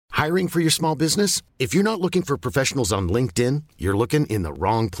Hiring for your small business? If you're not looking for professionals on LinkedIn, you're looking in the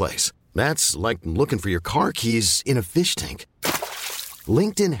wrong place. That's like looking for your car keys in a fish tank.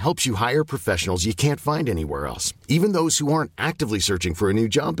 LinkedIn helps you hire professionals you can't find anywhere else, even those who aren't actively searching for a new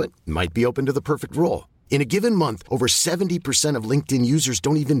job but might be open to the perfect role. In a given month, over 70% of LinkedIn users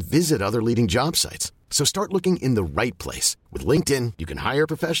don't even visit other leading job sites. So start looking in the right place. With LinkedIn, you can hire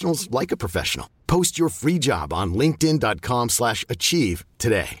professionals like a professional. Post your free job on linkedin.com/achieve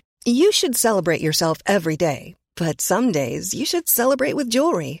today. You should celebrate yourself every day, but some days you should celebrate with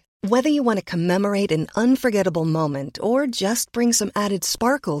jewelry. Whether you want to commemorate an unforgettable moment or just bring some added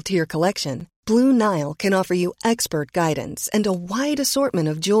sparkle to your collection, Blue Nile can offer you expert guidance and a wide assortment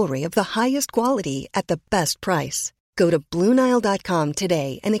of jewelry of the highest quality at the best price. Go to BlueNile.com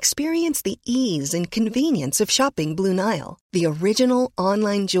today and experience the ease and convenience of shopping Blue Nile, the original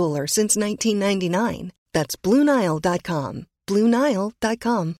online jeweler since 1999. That's BlueNile.com.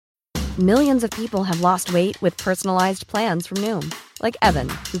 BlueNile.com. Millions of people have lost weight with personalized plans from Noom. Like Evan,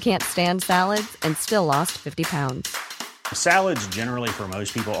 who can't stand salads and still lost 50 pounds. Salads generally for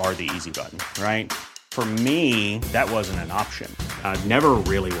most people are the easy button, right? For me, that wasn't an option. I never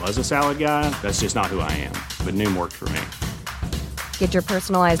really was a salad guy. That's just not who I am. But Noom worked for me. Get your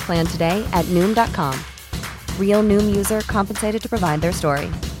personalized plan today at Noom.com. Real Noom user compensated to provide their story.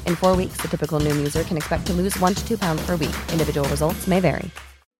 In 4 weeks, the typical Noom user can expect to lose 1 to 2 pounds per week. Individual results may vary.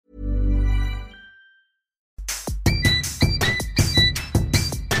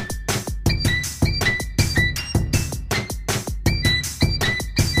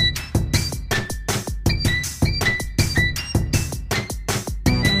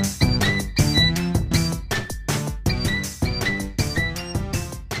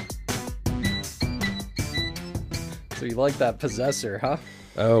 So you like that Possessor, huh?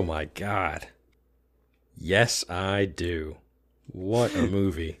 Oh my God. Yes, I do. What a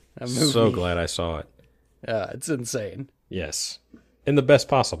movie. So glad I saw it. Yeah, it's insane. Yes. In the best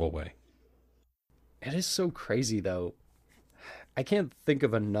possible way. It is so crazy, though. I can't think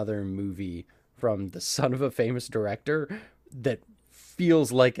of another movie from the son of a famous director that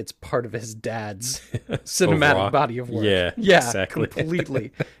feels like it's part of his dad's cinematic body of work. Yeah, exactly.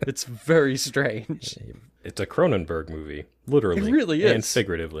 Completely. It's very strange. It's a Cronenberg movie, literally. It really is. And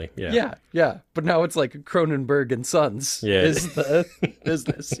figuratively, yeah. Yeah. But now it's like Cronenberg and Sons is the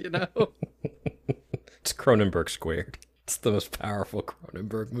business, you know? It's Cronenberg squared. It's the most powerful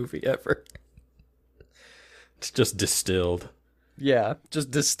Cronenberg movie ever. It's just distilled. Yeah, just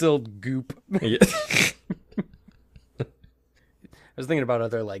distilled goop. Yeah. I was thinking about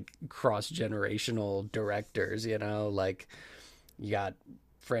other, like, cross-generational directors, you know? Like, you got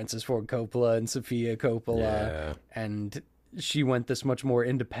Francis Ford Coppola and Sofia Coppola, and she went this much more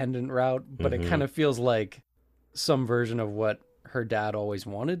independent route, but it kind of feels like some version of what her dad always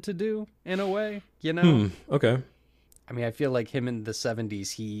wanted to do, in a way, you know? Okay. I mean, I feel like him in the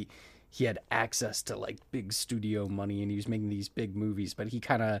 70s, he had access to, like, big studio money, and he was making these big movies, but he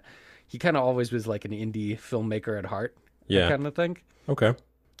kind of always was, like, an indie filmmaker at heart, kind of thing. Okay.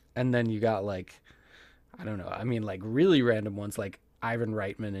 And then you got, like, I don't know, I mean, like, really random ones, like Ivan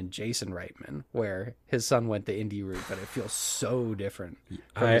Reitman and Jason Reitman, where his son went the indie route, but it feels so different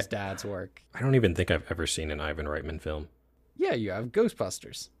from his dad's work. I don't even think I've ever seen an Ivan Reitman film. Yeah, you have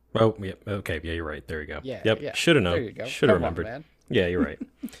Ghostbusters. Oh, yeah. Okay. Yeah, you're right. There you go. Yeah. Yep. Yeah. Should have known. There you go. Should have Come on, remembered. man. Yeah, you're right.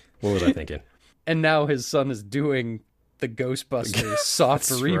 What was I thinking? And now his son is doing the Ghostbusters soft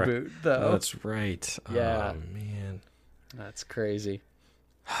reboot, right. though. Oh, that's right. Yeah. Oh, man. That's crazy.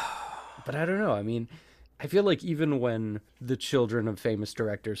 But I don't know. I mean, I feel like even when the children of famous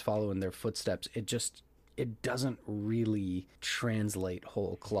directors follow in their footsteps, it doesn't really translate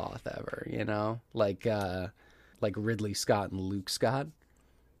whole cloth ever, you know? Like Ridley Scott and Luke Scott.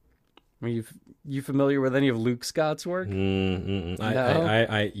 Are you familiar with any of Luke Scott's work?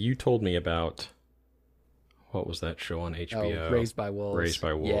 No? You told me about, what was that show on HBO? Oh, Raised by Wolves. Raised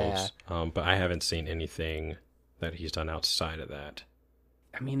by Wolves. Yeah. But I haven't seen anything that he's done outside of that.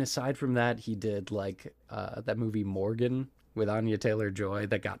 I mean, aside from that, he did like that movie Morgan with Anya Taylor-Joy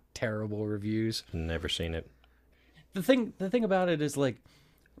that got terrible reviews. Never seen it. The thing about it is, like,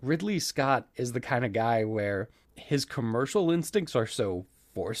 Ridley Scott is the kind of guy where his commercial instincts are so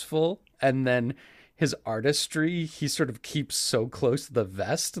forceful, and then his artistry he sort of keeps so close to the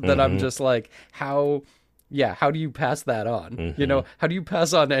vest that I'm just like, how do you pass that on? You know, how do you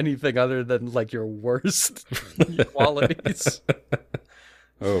pass on anything other than like your worst qualities?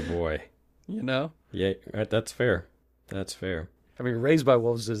 Oh boy. You know? Yeah, that's fair. That's fair. I mean, Raised by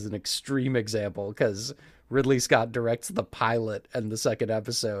Wolves is an extreme example because Ridley Scott directs the pilot and the second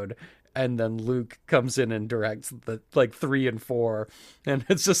episode, and then Luke comes in and directs the like 3 and 4, and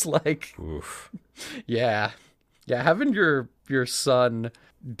it's just like, Oof. yeah, having your son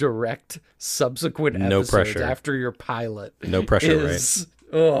direct subsequent No episodes pressure. after your pilot, No pressure, is,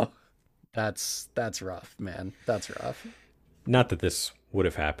 right? Oh, that's rough, man. That's rough. Not that this would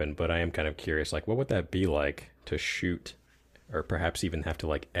have happened, but I am kind of curious, like, what would that be like to shoot, or perhaps even have to,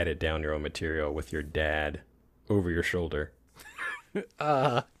 like, edit down your own material with your dad over your shoulder?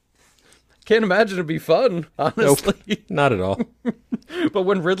 Can't imagine it'd be fun, honestly. Nope, not at all. But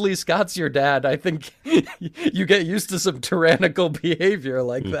when Ridley Scott's your dad, I think you get used to some tyrannical behavior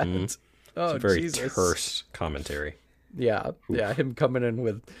like that. Oh, It's a very Jesus. terse commentary. Yeah, him coming in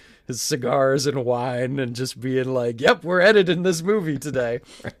with his cigars and wine and just being like, "Yep, we're editing this movie today."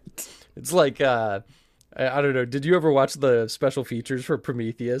 Right. It's like, I don't know. Did you ever watch the special features for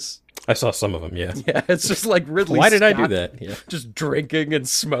Prometheus? I saw some of them, yeah. Yeah, it's just like Ridley Why did I Scott do that? Yeah. just drinking and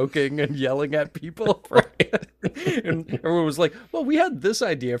smoking and yelling at people. Right. And everyone was like, well, we had this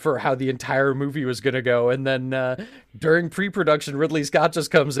idea for how the entire movie was going to go. And then during pre-production, Ridley Scott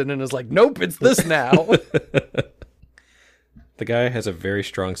just comes in and is like, nope, it's this now. The guy has a very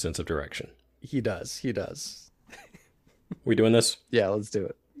strong sense of direction. He does. We doing this? Yeah, let's do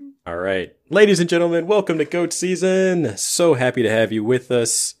it. All right. Ladies and gentlemen, welcome to Goat Season. So happy to have you with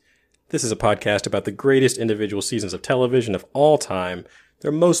us. This is a podcast about the greatest individual seasons of television of all time,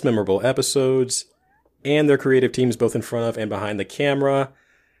 their most memorable episodes, and their creative teams both in front of and behind the camera.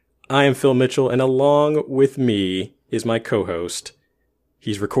 I am Phil Mitchell, and along with me is my co-host.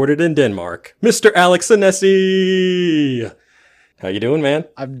 He's recorded in Denmark, Mr. Alex Sinesi. How you doing, man?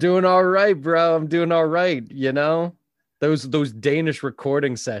 I'm doing all right, bro. I'm doing all right. You know, those Danish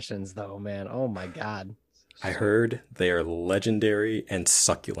recording sessions, though, man. Oh my God. I heard they are legendary and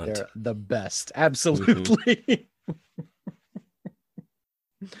succulent. They're the best. Absolutely.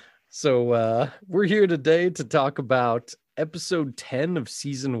 So we're here today to talk about episode 10 of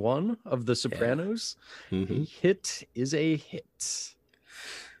season 1 of The Sopranos. Mm-hmm. A hit is a hit.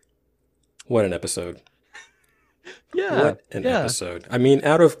 What an episode. Yeah. What an episode. I mean,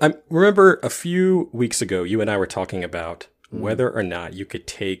 I remember a few weeks ago, you and I were talking about whether or not you could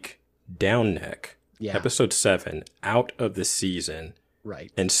take Down Neck, episode 7, out of the season,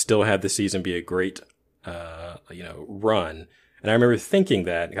 right, and still have the season be a great, run. And I remember thinking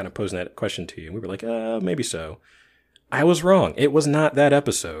that, kind of posing that question to you, and we were like, maybe so. I was wrong. It was not that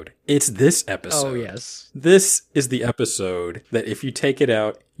episode. It's this episode. Oh, yes. This is the episode that if you take it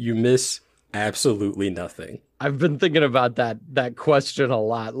out, you miss absolutely nothing. I've been thinking about that question a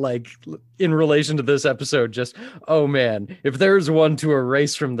lot, like in relation to this episode, just, oh man, if there's one to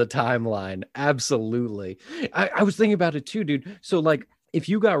erase from the timeline, absolutely. I was thinking about it too, dude. So like, if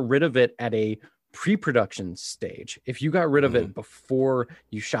you got rid of it at a pre-production stage, if you got rid of it before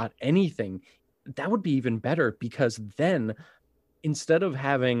you shot anything, that would be even better, because then instead of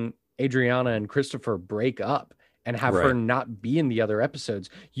having Adriana and Christopher break up and have her not be in the other episodes,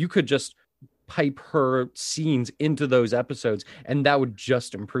 you could just pipe her scenes into those episodes, and that would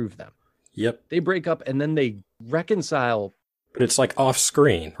just improve them. Yep. They break up and then they reconcile. But it's like off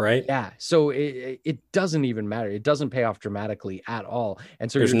screen, right? Yeah. So it doesn't even matter. It doesn't pay off dramatically at all.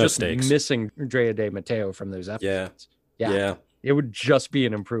 And so There's you're no just stakes. missing Andrea De Matteo from those episodes. Yeah. It would just be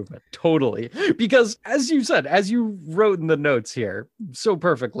an improvement. Totally. Because as you said, as you wrote in the notes here so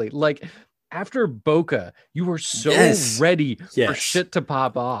perfectly, like after Boca, you were so ready for shit to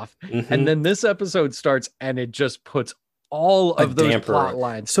pop off. And then this episode starts and it just puts all of those plot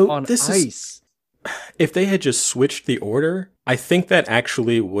lines on ice. If they had just switched the order, I think that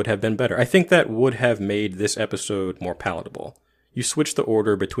actually would have been better. I think that would have made this episode more palatable. You switch the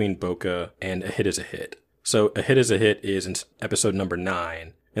order between Boca and A Hit is a Hit. So A Hit is a Hit is in episode number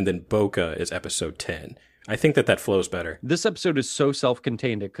 9, and then Boca is episode 10. I think that flows better. This episode is so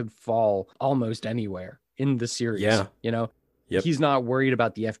self-contained, it could fall almost anywhere in the series. Yeah. You know, Yep. He's not worried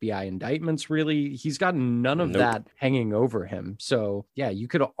about the FBI indictments, really. He's got none of that hanging over him. So, yeah, you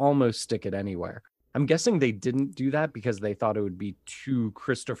could almost stick it anywhere. I'm guessing they didn't do that because they thought it would be 2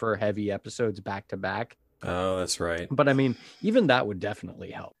 Christopher-heavy episodes back to back. Oh, that's right. But, I mean, even that would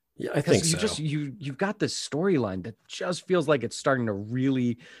definitely help. Yeah, I think so. You've got this storyline that just feels like it's starting to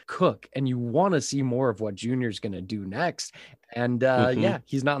really cook, and you want to see more of what Junior's going to do next. And yeah,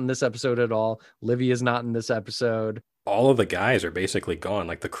 he's not in this episode at all. Livia's not in this episode. All of the guys are basically gone.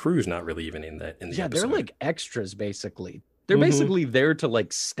 Like the crew's not really even in the episode. They're like extras basically. They're basically there to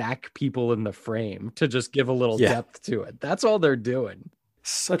like stack people in the frame to just give a little depth to it. That's all they're doing.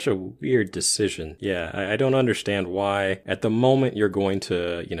 Such a weird decision. Yeah, I don't understand why at the moment you're going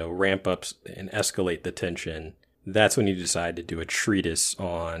to, ramp up and escalate the tension, that's when you decide to do a treatise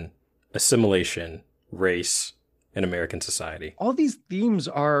on assimilation, race, and American society. All these themes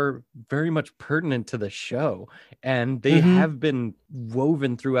are very much pertinent to the show, and they have been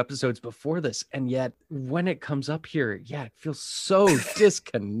woven through episodes before this. And yet when it comes up here, yeah, it feels so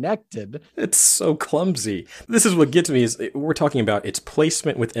disconnected. It's so clumsy. This is what gets me is we're talking about its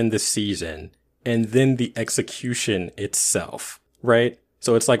placement within the season and then the execution itself, right?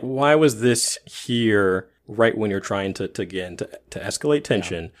 So it's like, why was this here right when you're trying to escalate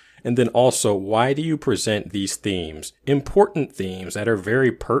tension? Yeah. And then also, why do you present these themes, important themes that are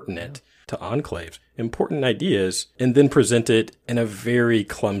very pertinent to enclaves, important ideas, and then present it in a very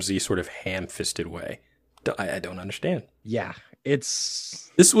clumsy, sort of ham-fisted way? I don't understand. Yeah,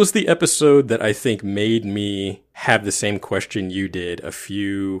 This was the episode that I think made me have the same question you did a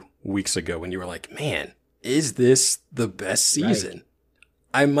few weeks ago when you were like, man, is this the best season? Right.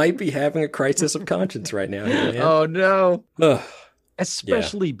 I might be having a crisis of conscience right now. Man. Oh, no.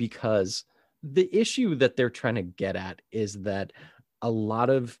 Especially because the issue that they're trying to get at is that a lot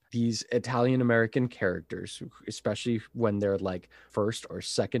of these Italian-American characters, especially when they're like first or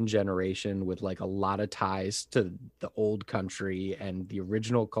second generation with like a lot of ties to the old country and the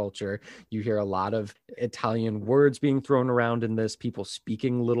original culture, you hear a lot of Italian words being thrown around in this, people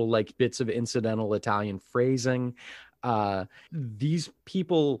speaking little like bits of incidental Italian phrasing. These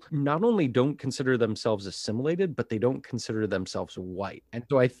people not only don't consider themselves assimilated, but they don't consider themselves white. And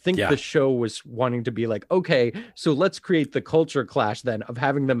so I think the show was wanting to be like, okay, so let's create the culture clash then of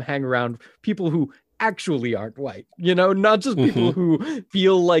having them hang around people who actually aren't white, you know, not just people who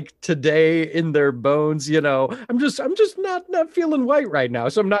feel like today in their bones, you know, I'm just not feeling white right now.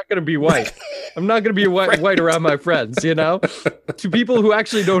 So I'm not going to be white. I'm not going to be white around my friends, you know, to people who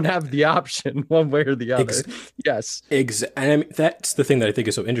actually don't have the option one way or the other. Yes. And I mean, that's the thing that I think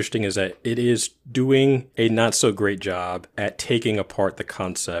is so interesting is that it is doing a not so great job at taking apart the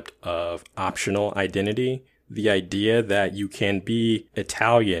concept of optional identity. The idea that you can be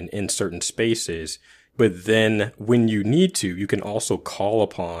Italian in certain spaces, but then when you need to, you can also call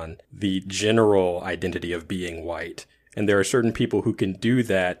upon the general identity of being white. And there are certain people who can do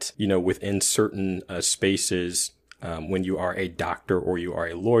that, you know, within certain spaces. When you are a doctor or you are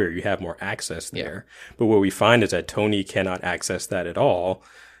a lawyer, you have more access there. Yeah. But what we find is that Tony cannot access that at all.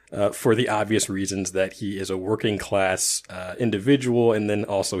 For the obvious reasons that he is a working class individual, and then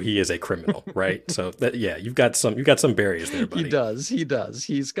also he is a criminal, right? So that you've got some barriers there, buddy. He does.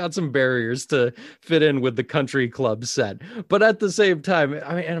 He's got some barriers to fit in with the country club set, but at the same time,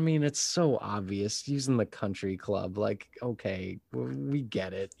 I mean, it's so obvious using the country club. Like, okay, we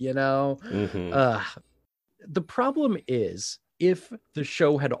get it, you know. The problem is if the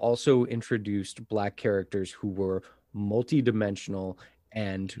show had also introduced Black characters who were multidimensional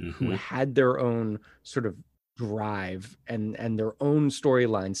and who had their own sort of drive and their own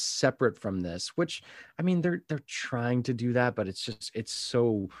storylines separate from this, which, I mean, they're trying to do that, but it's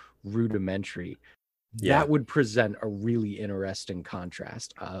so rudimentary. Yeah. That would present a really interesting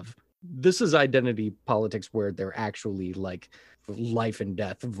contrast of this is identity politics where they're actually like life and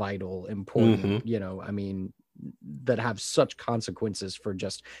death, vital, important, you know, I mean, that have such consequences for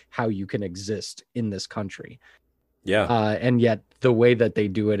just how you can exist in this country. Yeah. And yet the way that they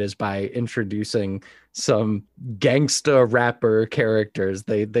do it is by introducing some gangsta rapper characters.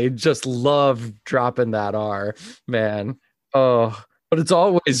 They just love dropping that R, man. Oh, but it's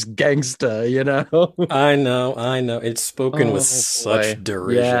always gangsta, you know? I know. It's spoken with such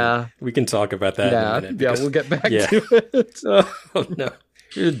derision. Yeah. We can talk about that in a minute. We'll get back to it. Oh, no.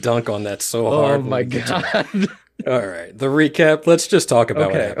 You dunk on that so hard. Oh, my God. All right, the recap. Let's just talk about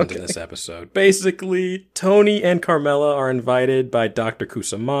what happened in this episode. Basically, Tony and Carmela are invited by Dr.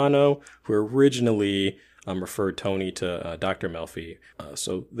 Cusimano, who originally referred Tony to Dr. Melfi.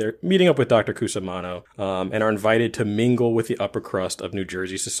 So they're meeting up with Dr. Cusimano and are invited to mingle with the upper crust of New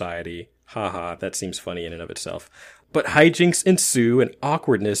Jersey society. Haha, that seems funny in and of itself. But hijinks ensue and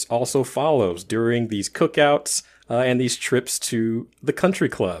awkwardness also follows during these cookouts and these trips to the country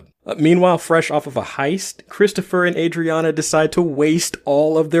club. Meanwhile, fresh off of a heist, Christopher and Adriana decide to waste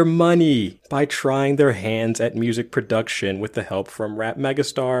all of their money by trying their hands at music production with the help from rap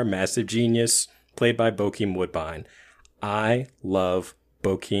megastar, Massive Genius, played by Bokeem Woodbine. I love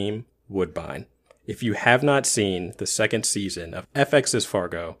Bokeem Woodbine. If you have not seen the second season of FX's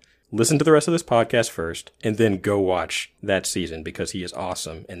Fargo, listen to the rest of this podcast first, and then go watch that season because he is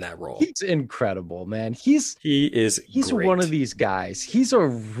awesome in that role. He's incredible, man. He's great. One of these guys. He's a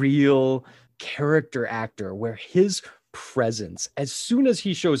real character actor where his presence, as soon as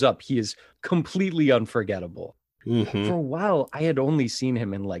he shows up, he is completely unforgettable. For a while, I had only seen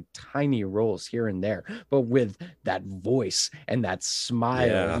him in like tiny roles here and there, but with that voice and that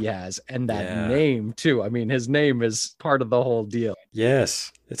smile he has and that name too. I mean, his name is part of the whole deal.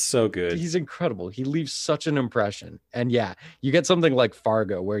 Yes, it's so good. He's incredible. He leaves such an impression. And yeah, you get something like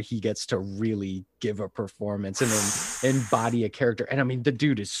Fargo where he gets to really give a performance and embody a character. And I mean, the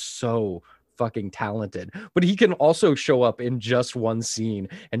dude is so fucking talented, but he can also show up in just one scene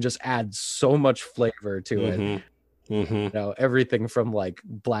and just add so much flavor to it. You know, everything from like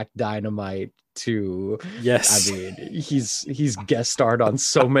Black Dynamite to I mean, he's guest starred on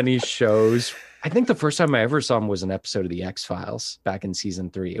so many shows. I think the first time I ever saw him was an episode of the X-Files back in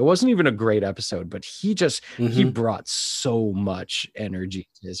season 3. It wasn't even a great episode, but he just he brought so much energy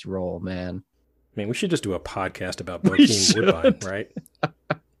to his role, man. Man, we should just do a podcast about Bokeem Woodbine, right?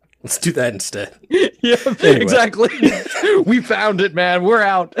 Let's do that instead. Yeah, anyway. Exactly. We found it, man. We're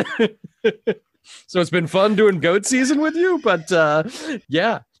out. So it's been fun doing GOAT season with you, but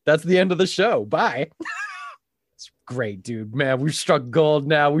yeah, that's the end of the show. Bye. It's great, dude. Man, we've struck gold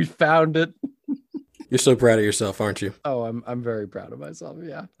now. We found it. You're so proud of yourself, aren't you? Oh, I'm very proud of myself,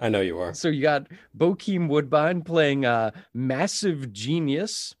 yeah. I know you are. So you got Bokeem Woodbine playing Massive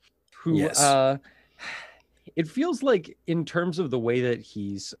Genius, who it feels like in terms of the way that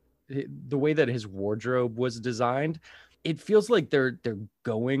his wardrobe was designed, it feels like they're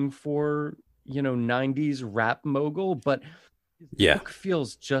going for, you know, 90s rap mogul, but his look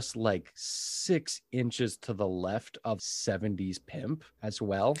feels just like 6 inches to the left of 70s pimp as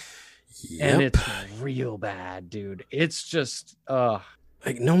well. And it's real bad, dude. It's just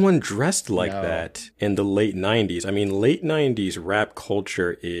like no one dressed like that in the late 90s. I mean, late 90s rap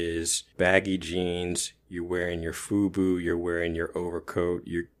culture is baggy jeans, you're wearing your FUBU, you're wearing your overcoat,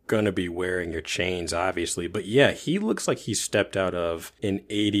 you're gonna be wearing your chains, obviously. But yeah, he looks like he stepped out of an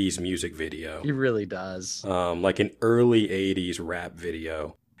 80s music video. He really does. Like an early 80s rap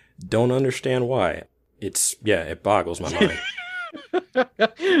video. Don't understand why. It boggles my mind.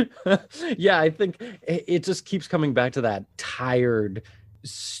 Yeah, I think it just keeps coming back to that tired,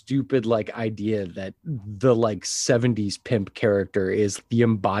 stupid like idea that the like 70s pimp character is the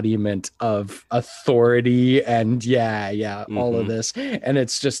embodiment of authority and all of this, and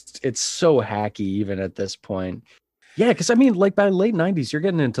it's so hacky even at this point. Yeah, because I mean, like by late 90s you're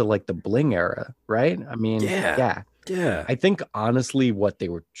getting into like the bling era, right? I mean, yeah. I think honestly what they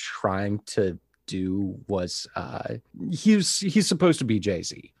were trying to do was he's supposed to be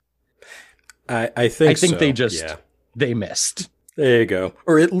Jay-Z. I think so. They just they missed. There you go.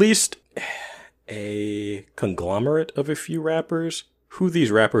 Or at least a conglomerate of a few rappers. Who these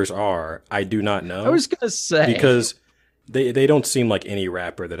rappers are, I do not know. I was going to say. Because they don't seem like any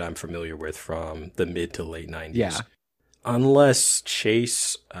rapper that I'm familiar with from the mid to late 90s. Yeah. Unless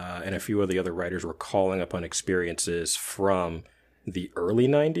Chase and a few of the other writers were calling upon experiences from the early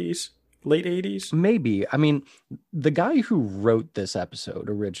 90s, late 80s. Maybe. I mean, the guy who wrote this episode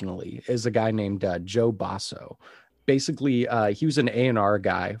originally is a guy named Joe Basso. Basically, he was an A&R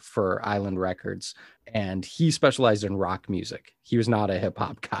guy for Island Records, and he specialized in rock music. He was not a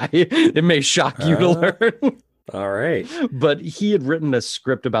hip-hop guy. It may shock you to learn. All right. But he had written a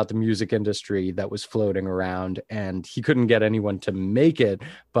script about the music industry that was floating around, and he couldn't get anyone to make it,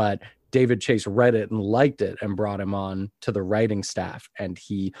 but David Chase read it and liked it and brought him on to the writing staff. And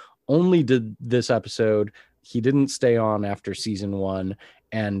he only did this episode. He didn't stay on after season 1.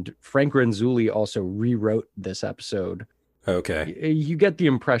 And Frank Renzulli also rewrote this episode. Okay. You get the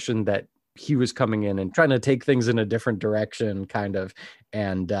impression that he was coming in and trying to take things in a different direction, kind of.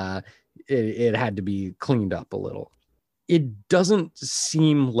 And it had to be cleaned up a little. It doesn't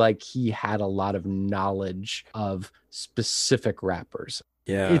seem like he had a lot of knowledge of specific rappers.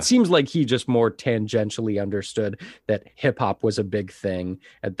 Yeah. It seems like he just more tangentially understood that hip hop was a big thing,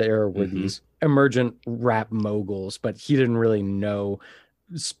 that there were these emergent rap moguls, but he didn't really know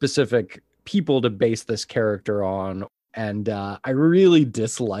specific people to base this character on. And I really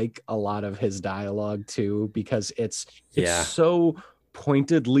dislike a lot of his dialogue too, because it's so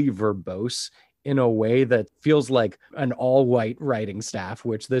pointedly verbose in a way that feels like an all-white writing staff,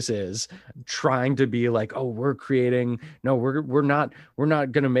 which this is, trying to be like, oh, we're not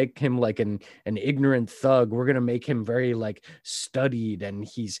going to make him like an ignorant thug. We're going to make him very like studied, and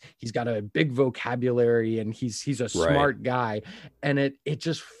he's got a big vocabulary, and he's a smart guy. And it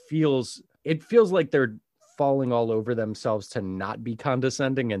just feels like they're falling all over themselves to not be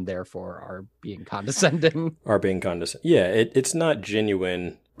condescending, and therefore are being condescending. Yeah, it's not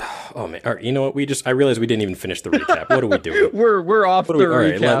genuine. Oh man! All right, you know what? I realized we didn't even finish the recap. What are we doing? we're off the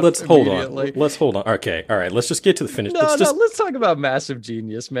recap. All right, let's hold on. Let's hold on. Okay, all right. Let's just get to the finish. Let's talk about Massive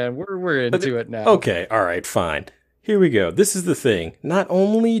Genius, man. We're into it now. Okay, all right, fine. Here we go. This is the thing. Not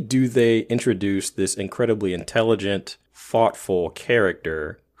only do they introduce this incredibly intelligent, thoughtful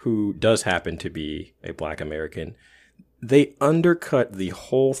character who does happen to be a Black American, they undercut the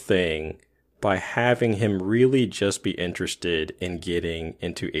whole thing by having him really just be interested in getting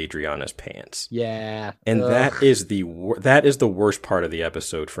into Adriana's pants. Yeah. And that is the worst part of the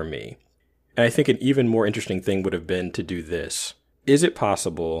episode for me. And I think an even more interesting thing would have been to do this. Is it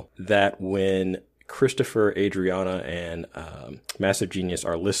possible that when Christopher, Adriana, and Massive Genius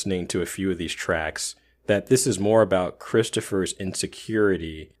are listening to a few of these tracks, that this is more about Christopher's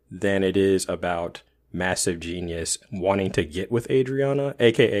insecurity than it is about Massive Genius wanting to get with Adriana?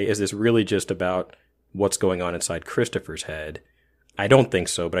 AKA, is this really just about what's going on inside Christopher's head? I don't think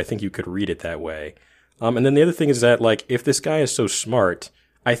so, but I think you could read it that way. And then the other thing is that, like, if this guy is so smart,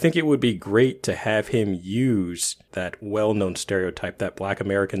 I think it would be great to have him use that well-known stereotype that Black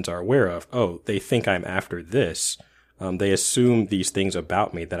Americans are aware of. Oh, they think I'm after this. They assume these things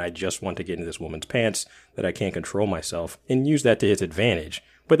about me, that I just want to get into this woman's pants, that I can't control myself, and use that to his advantage.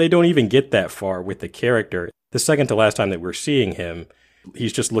 But they don't even get that far with the character. The second to last time that we're seeing him,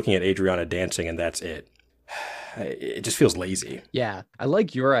 he's just looking at Adriana dancing, and that's it. It just feels lazy. Yeah, I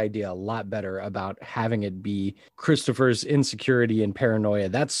like your idea a lot better about having it be Christopher's insecurity and paranoia.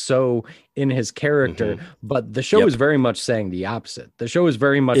 That's so in his character, but the show is very much saying the opposite. The show is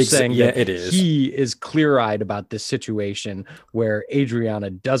very much saying that he is clear-eyed about this situation where Adriana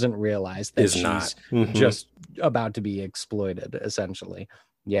doesn't realize that she's just about to be exploited, essentially.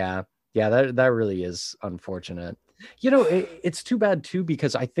 Yeah, that really is unfortunate. You know, it's too bad, too,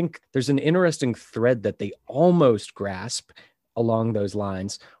 because I think there's an interesting thread that they almost grasp along those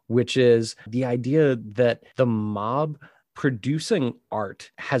lines, which is the idea that the mob producing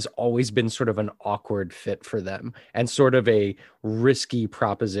art has always been sort of an awkward fit for them and sort of a risky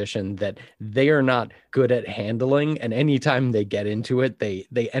proposition that they are not good at handling. And anytime they get into it,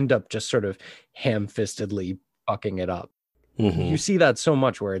 they end up just sort of ham-fistedly fucking it up. You see that so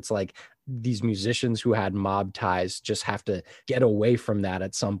much where it's like these musicians who had mob ties just have to get away from that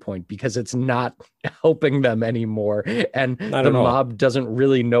at some point because it's not helping them anymore. And the mob doesn't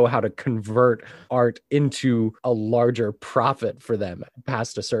really know how to convert art into a larger profit for them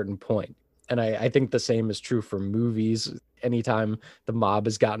past a certain point. And I think the same is true for movies. Anytime the mob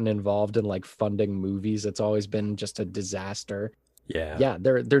has gotten involved in like funding movies, it's always been just a disaster. Yeah,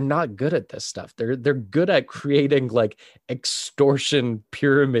 they're not good at this stuff. They're good at creating like extortion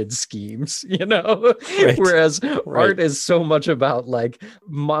pyramid schemes, you know? Right. Whereas art is so much about like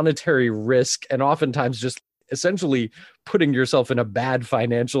monetary risk and oftentimes just essentially putting yourself in a bad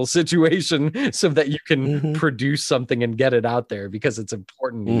financial situation so that you can produce something and get it out there because it's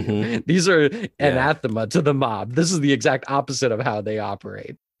important to you. These are anathema to the mob. This is the exact opposite of how they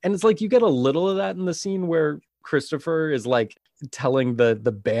operate. And it's like you get a little of that in the scene where Christopher is like telling the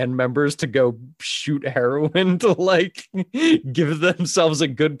band members to go shoot heroin to like give themselves a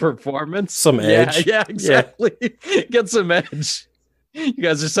good performance. Some edge. Yeah, exactly. Yeah. Get some edge. You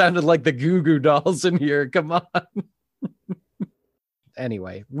guys are sounding like the Goo Goo Dolls in here. Come on.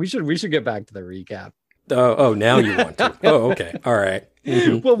 Anyway, we should get back to the recap. Oh, now you want to. Oh, okay. All right.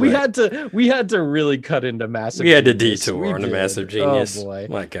 Well, we had to really cut into Massive Genius. We had to detour on the Massive Genius. Oh boy.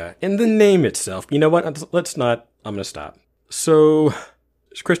 My God. And the name itself. You know what? I'm going to stop. So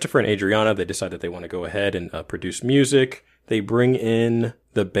Christopher and Adriana, they decide that they want to go ahead and produce music. They bring in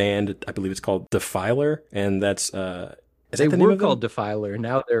the band, I believe it's called Defiler, and that's they were called Defiler.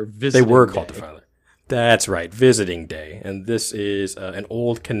 Now they're Visiting Day. They were called Defiler. That's right, Visiting Day. And this is an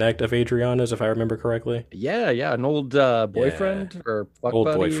old connect of Adriana's, if I remember correctly. Yeah, an old boyfriend or fuck old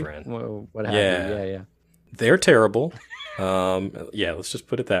buddy. Boyfriend. What have you. Yeah. They're terrible. Let's just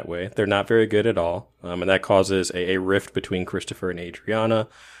put it that way. They're not very good at all. And that causes a rift between Christopher and Adriana.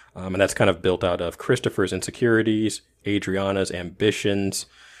 And that's kind of built out of Christopher's insecurities, Adriana's ambitions.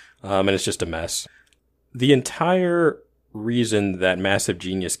 And it's just a mess. The entire reason that Massive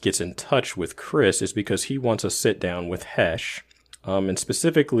Genius gets in touch with Chris is because he wants a sit down with Hesh. And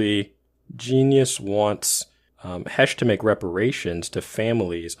specifically, Genius wants Hesh to make reparations to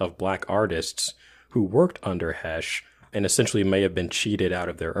families of Black artists who worked under Hesh and essentially may have been cheated out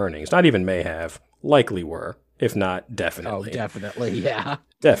of their earnings. Not even may have, likely were, if not definitely. Oh, definitely, yeah.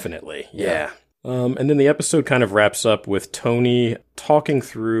 Definitely, yeah. And then the episode kind of wraps up with Tony talking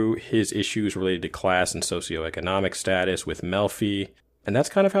through his issues related to class and socioeconomic status with Melfi. And that's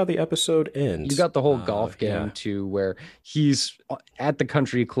kind of how the episode ends. You got the whole golf game, too, where he's at the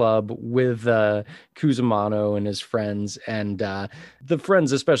country club with Cusimano and his friends. And the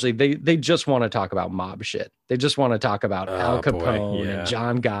friends especially, they just want to talk about mob shit. They just want to talk about Al Capone and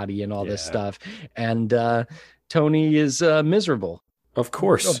John Gotti and all this stuff. And Tony is miserable. Of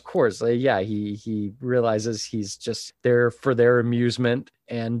course. Of course. Yeah, he realizes he's just there for their amusement.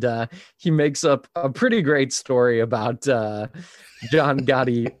 And he makes up a pretty great story about John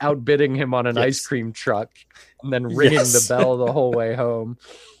Gotti outbidding him on an ice cream truck and then ringing the bell the whole way home.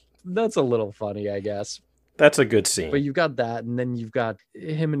 That's a little funny, I guess. That's a good scene. But you've got that, and then you've got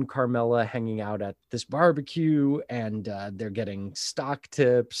him and Carmela hanging out at this barbecue, and they're getting stock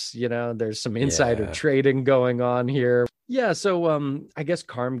tips. You know, there's some insider trading going on here. Yeah, so I guess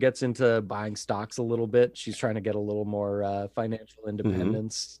Carm gets into buying stocks a little bit. She's trying to get a little more financial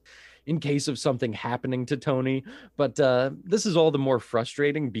independence in case of something happening to Tony. But this is all the more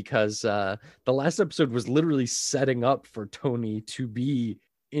frustrating because the last episode was literally setting up for Tony to be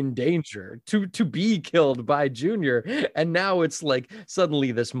in danger, to be killed by Junior, and now it's like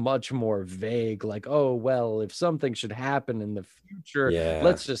suddenly this much more vague, like, oh well, if something should happen in the future,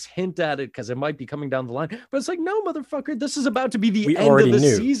 let's just hint at it because it might be coming down the line. But it's like, no, motherfucker, this is about to be the end of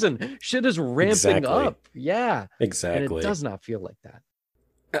the season. Shit is ramping up. Exactly. And it does not feel like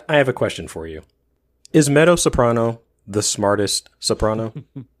that. I have a question for you. Is Meadow Soprano the smartest soprano?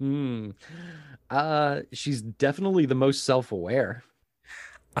 She's definitely the most self-aware.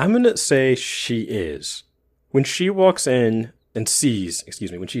 I'm going to say she is. When she walks in and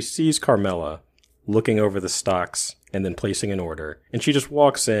when she sees Carmela looking over the stocks and then placing an order, and she just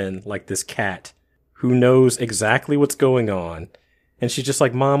walks in like this cat who knows exactly what's going on, and she's just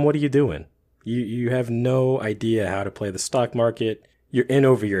like, Mom, what are you doing? You have no idea how to play the stock market. You're in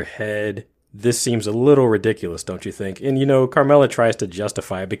over your head. This seems a little ridiculous, don't you think? And, Carmela tries to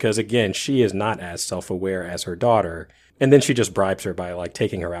justify it because, again, she is not as self-aware as her daughter. And then she just bribes her by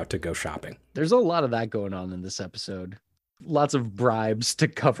taking her out to go shopping. There's a lot of that going on in this episode. Lots of bribes to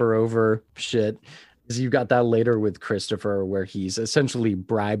cover over shit. You've got that later with Christopher, where he's essentially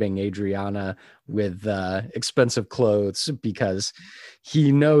bribing Adriana with expensive clothes because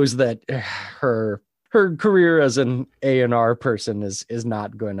he knows that her career as an A&R person is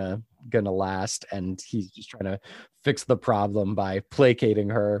not gonna last, and he's just trying to fix the problem by placating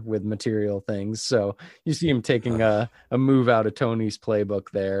her with material things. So you see him taking a move out of Tony's playbook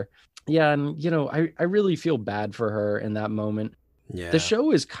there. Yeah, and I really feel bad for her in that moment. Yeah. The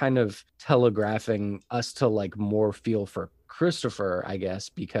show is kind of telegraphing us to more feel for Christopher, I guess,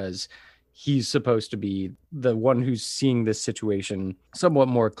 because he's supposed to be the one who's seeing this situation somewhat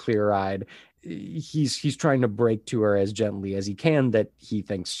more clear-eyed. He's trying to break to her as gently as he can that he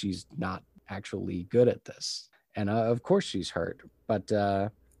thinks she's not actually good at this. And of course she's hurt, but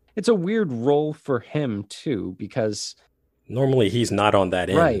it's a weird role for him too, because normally he's not on that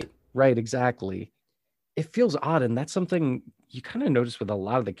end. Right, exactly. It feels odd, and that's something you kind of notice with a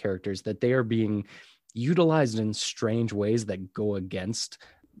lot of the characters, that they are being utilized in strange ways that go against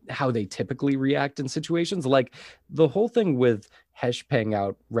how they typically react in situations. Like the whole thing with Hesh paying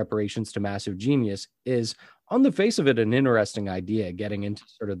out reparations to Massive Genius is, on the face of it, an interesting idea, getting into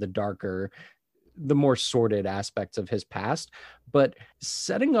sort of the darker, the more sordid aspects of his past, but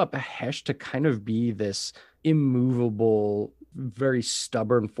setting up Hesh to kind of be this immovable, very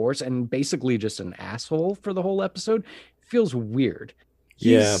stubborn force and basically just an asshole for the whole episode feels weird.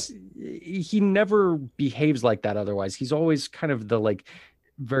 He never behaves like that otherwise. He's always kind of the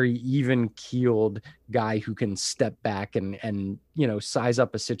very even-keeled guy who can step back and size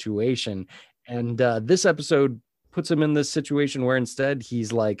up a situation. And this episode puts him in this situation where instead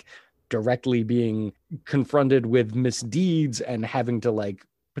he's directly being confronted with misdeeds and having to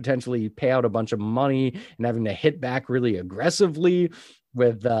potentially pay out a bunch of money and having to hit back really aggressively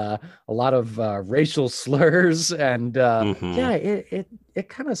with a lot of racial slurs. And it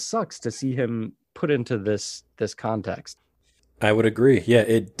kind of sucks to see him put into this context. I would agree. Yeah,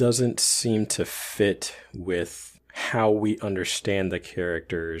 it doesn't seem to fit with how we understand the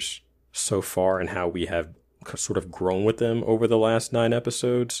characters so far and how we have sort of grown with them over the last 9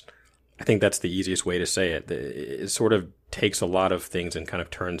 episodes. I think that's the easiest way to say it. It sort of takes a lot of things and kind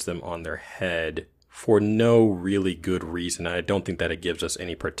of turns them on their head for no really good reason. I don't think that it gives us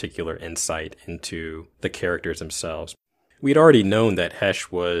any particular insight into the characters themselves. We'd already known that Hesh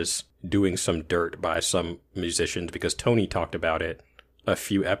was doing some dirt by some musicians because Tony talked about it a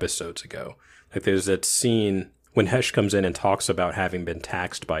few episodes ago. There's that scene when Hesh comes in and talks about having been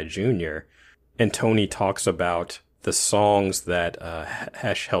taxed by Junior, and Tony talks about the songs that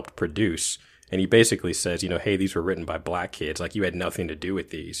Hesh helped produce. And he basically says, hey, these were written by black kids. You had nothing to do with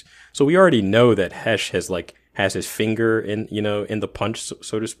these. So we already know that Hesh has his finger in the punch,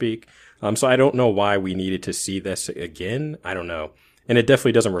 so to speak. So I don't know why we needed to see this again. I don't know. And it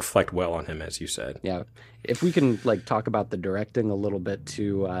definitely doesn't reflect well on him, as you said. Yeah. If we can like talk about the directing a little bit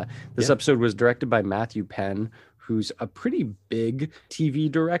too, this episode was directed by Matthew Penn, who's a pretty big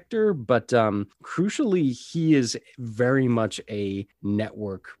TV director, but crucially, he is very much a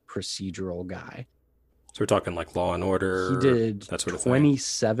network procedural guy. So we're talking like Law and Order. He did that sort of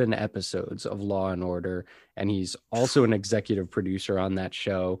 27 episodes of Law and Order, and he's also an executive producer on that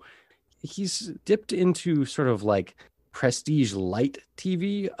show. He's dipped into sort of like prestige light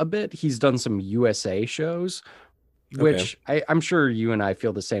TV a bit. He's done some USA shows, which I'm sure you and I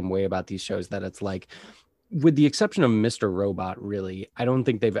feel the same way about these shows, that it's like, with the exception of Mr. Robot, really, I don't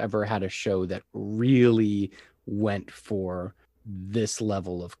think they've ever had a show that really went for this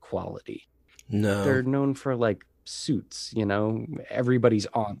level of quality. No. They're known for like Suits, you know, everybody's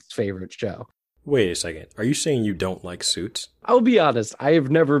aunt's favorite show. Wait a second. Are you saying you don't like Suits? I'll be honest, I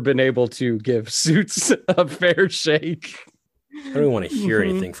have never been able to give Suits a fair shake. I don't want to hear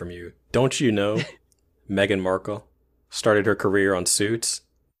anything from you. Don't you know Meghan Markle started her career on Suits?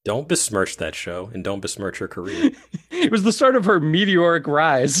 Don't besmirch that show, and don't besmirch her career. It was the start of her meteoric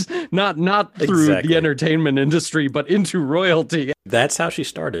rise, not through the entertainment industry, but into royalty. That's how she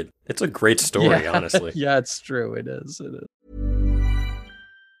started. It's a great story, honestly. Yeah, it's true. It is.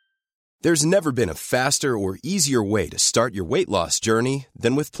 There's never been a faster or easier way to start your weight loss journey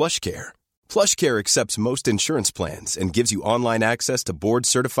than with PlushCare. PlushCare accepts most insurance plans and gives you online access to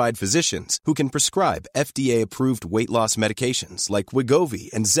board-certified physicians who can prescribe FDA-approved weight loss medications like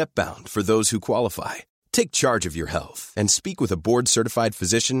Wegovy and Zepbound for those who qualify. Take charge of your health and speak with a board-certified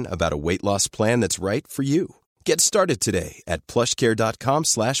physician about a weight loss plan that's right for you. Get started today at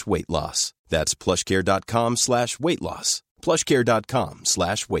plushcare.com/weight-loss. That's plushcare.com/weight-loss.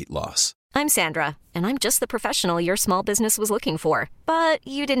 plushcare.com/weight-loss. I'm Sandra, and I'm just the professional your small business was looking for. But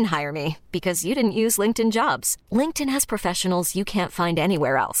you didn't hire me because you didn't use LinkedIn Jobs. LinkedIn has professionals you can't find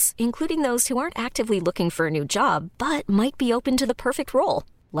anywhere else, including those who aren't actively looking for a new job, but might be open to the perfect role,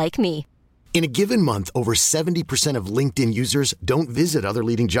 like me. In a given month, over 70% of LinkedIn users don't visit other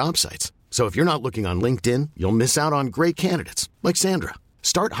leading job sites. So if you're not looking on LinkedIn, you'll miss out on great candidates like Sandra.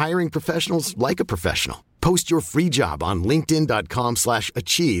 Start hiring professionals like a professional. Post your free job on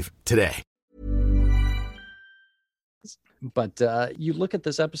linkedin.com/achieve today. But you look at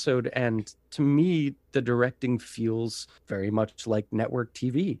this episode, and to me, the directing feels very much like network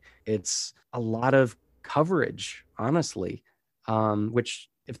TV. It's a lot of coverage, honestly, which,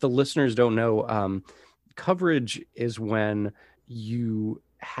 if the listeners don't know, coverage is when you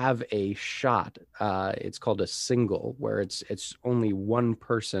have a shot. It's called a single, where it's only one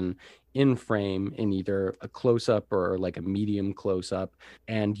person in frame in either a close-up or like a medium close-up,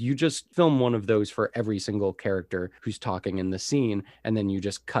 and you just film one of those for every single character who's talking in the scene, and then you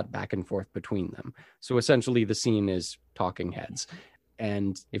just cut back and forth between them. So essentially the scene is talking heads,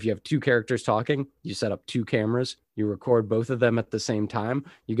 and if you have two characters talking, you set up two cameras, you record both of them at the same time,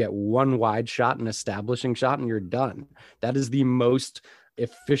 you get one wide shot, an establishing shot, and you're done. That is the most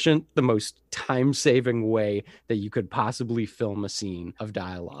efficient, the most time-saving way that you could possibly film a scene of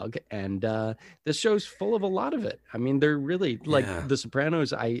dialogue, and this show's full of a lot of it. I mean, they're really like The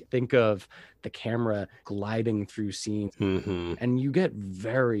Sopranos. I think of the camera gliding through scenes, and you get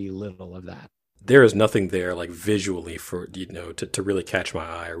very little of that. There is nothing there like visually for, you know, to really catch my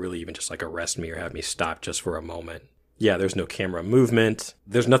eye, or really even just like arrest me or have me stop just for a moment. Yeah, there's no camera movement.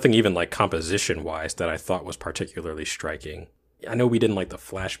 There's nothing even like composition-wise that I thought was particularly striking. I know we didn't like the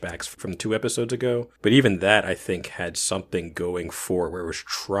flashbacks from 2 episodes ago, but even that, I think, had something going for it, where it was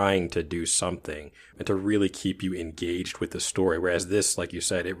trying to do something and to really keep you engaged with the story. Whereas this, like you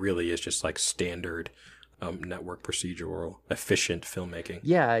said, it really is just like standard network procedural, efficient filmmaking.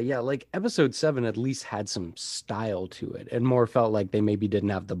 Yeah, like episode 7 at least had some style to it, and more felt like they maybe didn't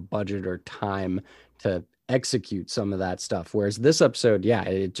have the budget or time to execute some of that stuff, whereas this episode,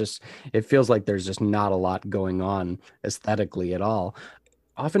 it feels like there's just not a lot going on aesthetically at all.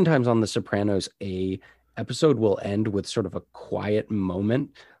 Oftentimes on The Sopranos, a episode will end with sort of a quiet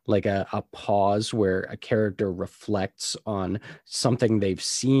moment, like a pause where a character reflects on something they've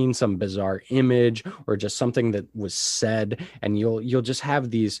seen, some bizarre image, or just something that was said, and you'll just have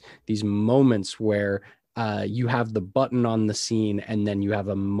these moments where you have the button on the scene, and then you have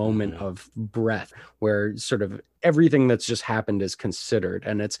a moment of breath where sort of everything that's just happened is considered,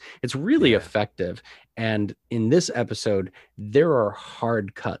 and it's really effective. And in this episode, there are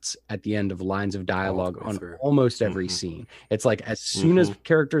hard cuts at the end of lines of dialogue on almost every scene. It's like as soon as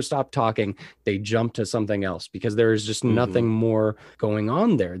characters stop talking, they jump to something else, because there is just nothing more going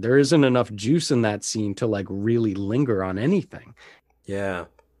on there. There isn't enough juice in that scene to like really linger on anything. Yeah.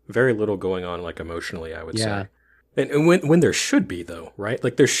 Very little going on, like emotionally, I would say. And when there should be, though, right?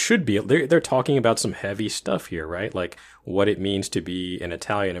 Like, there should be, they're talking about some heavy stuff here, right? Like, what it means to be an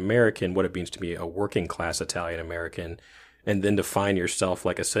Italian American, what it means to be a working class Italian American, and then to find yourself,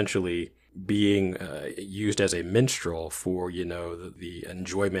 like, essentially being used as a minstrel for, you know, the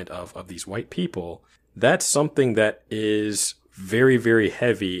enjoyment of these white people. That's something that is very, very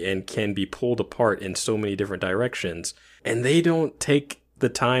heavy and can be pulled apart in so many different directions. And they don't take the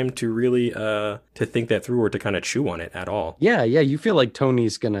time to really to think that through or to kind of chew on it at all. Yeah, you feel like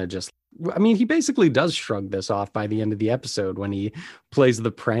Tony's gonna just, I mean, he basically does shrug this off by the end of the episode when he plays the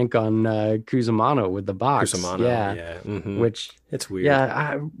prank on Cusimano with the box. Yeah. Mm-hmm. Which, it's weird.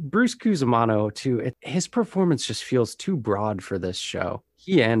 Yeah, Bruce Cusimano too, his performance just feels too broad for this show.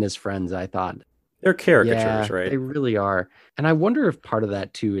 He and his friends, I thought. They're caricatures, right? They really are. And I wonder if part of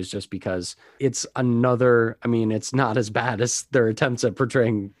that too is just because it's another, I mean, it's not as bad as their attempts at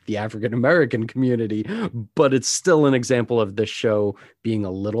portraying the African American community, but it's still an example of the show being a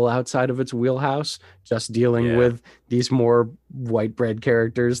little outside of its wheelhouse, just dealing with these more white bread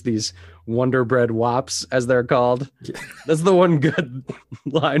characters, these Wonder Bread Wops, as they're called. Yeah. That's the one good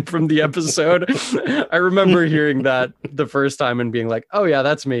line from the episode. I remember hearing that the first time and being like, oh yeah,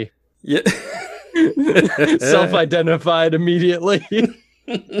 that's me. Yeah. Self-identified immediately.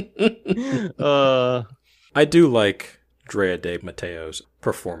 I do like Drea De Matteo's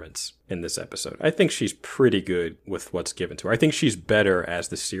performance in this episode. I think she's pretty good with what's given to her. I think she's better as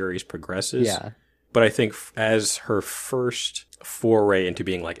the series progresses. Yeah. But I think as her first foray into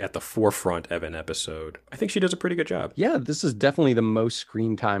being like at the forefront of an episode, I think she does a pretty good job. Yeah, this is definitely the most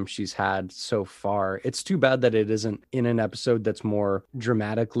screen time she's had so far. It's too bad that it isn't in an episode that's more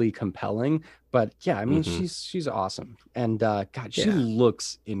dramatically compelling. But yeah, I mean, she's awesome. And God, she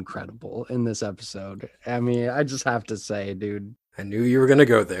looks incredible in this episode. I mean, I just have to say, dude. I knew you were going to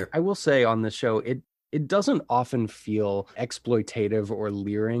go there. I will say on the show, it doesn't often feel exploitative or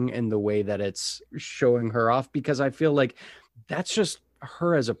leering in the way that it's showing her off, because I feel like that's just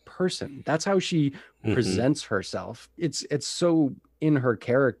her as a person. That's how she presents herself. It's so in her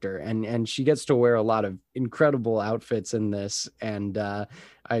character, and she gets to wear a lot of incredible outfits in this, and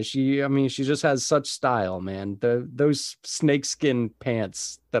she just has such style, man. Those snakeskin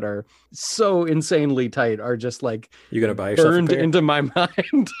pants that are so insanely tight are just like, you gonna buy yourself burned into my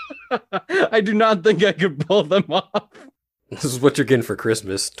mind. I do not think I could pull them off. This is what you're getting for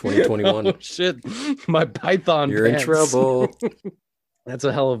Christmas 2021. Oh shit, my Python you're pants. In trouble. That's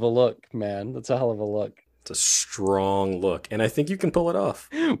a hell of a look, man. That's a hell of a look. It's a strong look, and I think you can pull it off.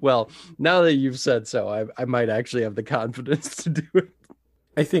 Well, now that you've said so, I might actually have the confidence to do it.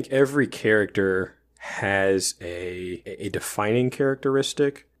 I think every character has a defining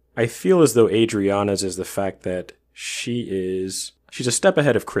characteristic. I feel as though Adriana's is the fact that she's a step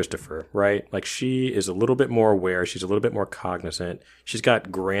ahead of Christopher, right? Like, she is a little bit more aware. She's a little bit more cognizant. She's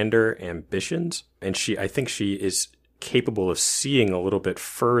got grander ambitions, and I think she is capable of seeing a little bit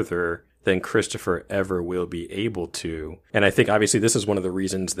further than Christopher ever will be able to. And I think obviously this is one of the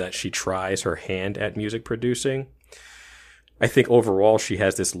reasons that she tries her hand at music producing. I think overall she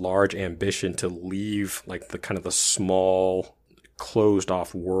has this large ambition to leave like the kind of the small, closed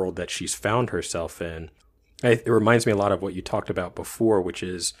off world that she's found herself in. It reminds me a lot of what you talked about before, which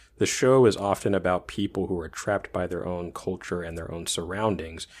is the show is often about people who are trapped by their own culture and their own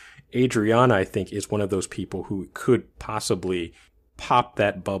surroundings. Adriana, I think, is one of those people who could possibly pop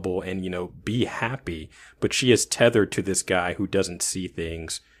that bubble and, be happy, but she is tethered to this guy who doesn't see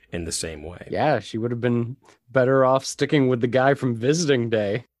things in the same way. Yeah, she would have been better off sticking with the guy from Visiting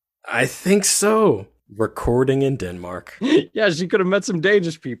Day. I think so. Recording in Denmark. Yeah, she could have met some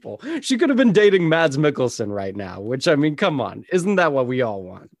Danish people. She could have been dating Mads Mikkelsen right now, which, I mean, come on. Isn't that what we all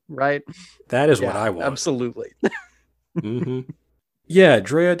want, right? That is what I want. Absolutely. Yeah,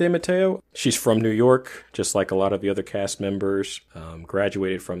 Drea De Matteo, she's from New York, just like a lot of the other cast members.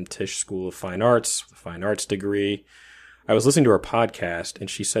 Graduated from Tisch School of Fine Arts, with a fine arts degree. I was listening to her podcast, and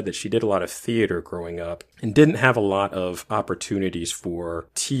she said that she did a lot of theater growing up and didn't have a lot of opportunities for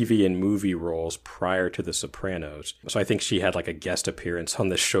TV and movie roles prior to The Sopranos. So I think she had like a guest appearance on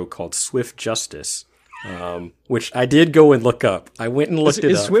this show called Swift Justice, which I did go and look up. I went and looked it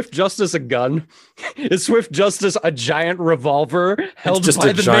up. Is Swift Justice a gun? Is Swift Justice a giant revolver held just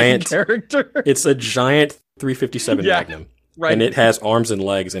by the main character? It's a giant 357 Magnum. Right. And it has arms and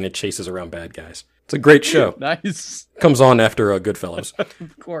legs, and it chases around bad guys. It's a great show. Nice. Comes on after Goodfellas.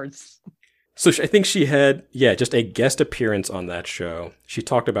 Of course. So I think she had, just a guest appearance on that show. She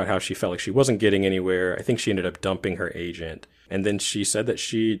talked about how she felt like she wasn't getting anywhere. I think she ended up dumping her agent. And then she said that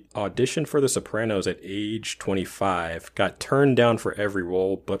she auditioned for The Sopranos at age 25, got turned down for every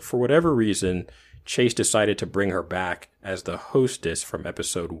role, but for whatever reason, Chase decided to bring her back as the hostess from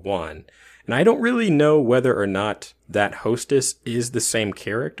episode 1. And I don't really know whether or not that hostess is the same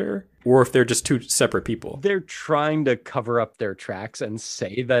character or if they're just two separate people. They're trying to cover up their tracks and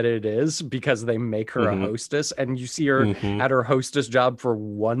say that it is because they make her a hostess. And you see her at her hostess job for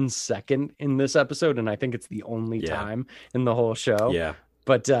 1 second in this episode. And I think it's the only time in the whole show. Yeah.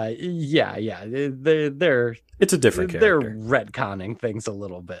 But they're it's a different character. They're retconning things a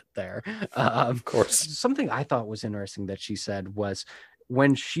little bit there. Of course. Something I thought was interesting that she said was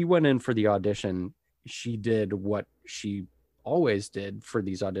when she went in for the audition, she did what she always did for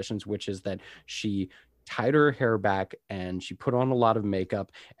these auditions, which is that she tied her hair back and she put on a lot of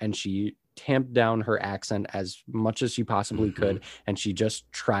makeup and she tamped down her accent as much as she possibly could. And she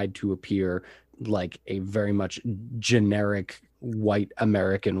just tried to appear like a very much generic white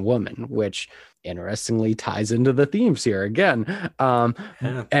American woman, which interestingly ties into the themes here again.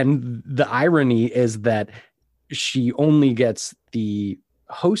 And the irony is that she only gets the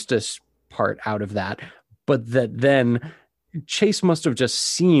hostess part out of that, but that then Chase must have just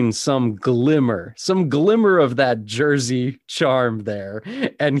seen some glimmer of that Jersey charm there,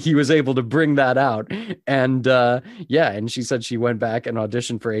 and he was able to bring that out. And and she said she went back and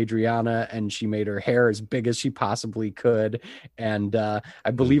auditioned for Adriana, and she made her hair as big as she possibly could. And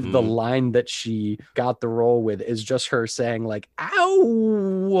I believe the line that she got the role with is just her saying like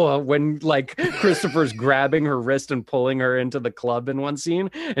 "ow" when like Christopher's grabbing her wrist and pulling her into the club in one scene,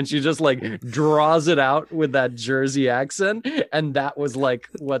 and she just like draws it out with that Jersey accent. And that was like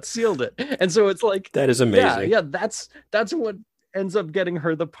what sealed it. And so it's like, that is amazing. Yeah, that's what ends up getting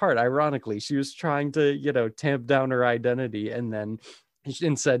her the part. Ironically, she was trying to, tamp down her identity, and then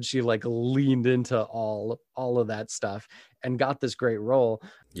instead she like leaned into all of that stuff and got this great role.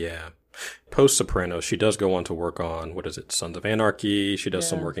 Yeah. Post Sopranos, she does go on to work on, Sons of Anarchy. She does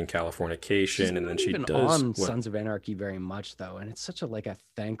some work in Californication, and then she does on Sons of Anarchy very much though, and it's such a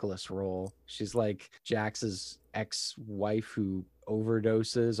thankless role. She's like Jax's ex-wife who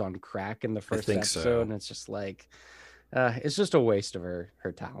overdoses on crack in the first episode, so. And it's just like it's just a waste of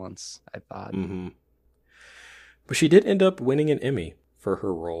her talents, I thought. But she did end up winning an Emmy for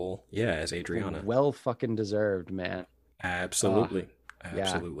her role, as Adriana. Well fucking deserved, man. Absolutely.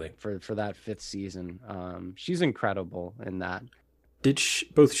 Absolutely. Yeah, for that 5th season. She's incredible in that. Did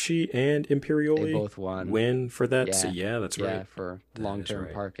both she and Imperioli they both win for that? Yeah, that's right. Yeah, for long-term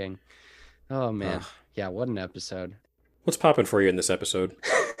parking. Oh, man. Yeah, what an episode. What's popping for you in this episode?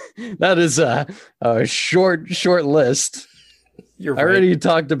 That is a short list. You're right. I already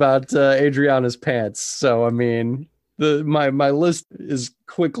talked about Adriana's pants, so I mean, my list is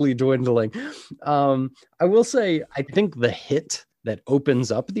quickly dwindling. I will say, I think the hit that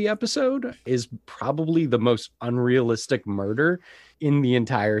opens up the episode is probably the most unrealistic murder in the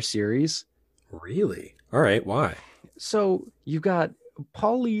entire series. Really? All right. Why? So you've got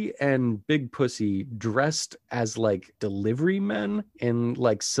Paulie and Big Pussy dressed as like delivery men in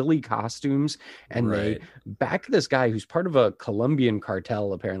like silly costumes, and they back this guy who's part of a Colombian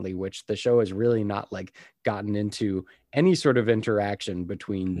cartel, apparently, which the show has really not like gotten into any sort of interaction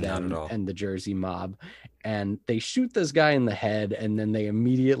between them and the Jersey mob. And they shoot this guy in the head, and then they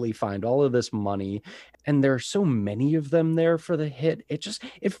immediately find all of this money. And there are so many of them there for the hit.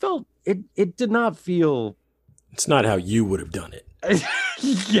 It did not feel. It's not how you would have done it.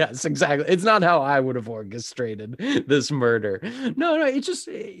 Yes, exactly. It's not how I would have orchestrated this murder. No,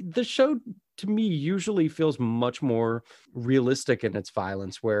 the show to me usually feels much more realistic in its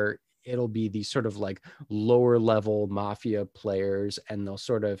violence, where it'll be these sort of like lower level mafia players, and they'll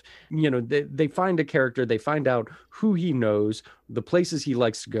sort of, they find a character, they find out who he knows, the places he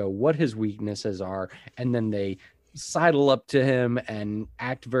likes to go, what his weaknesses are, and then they sidle up to him and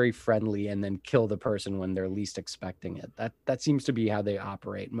act very friendly, and then kill the person when they're least expecting it. That seems to be how they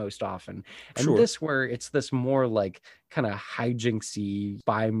operate most often. And this, where it's this more like kind of hijinksy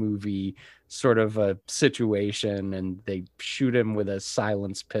spy movie sort of a situation, and they shoot him with a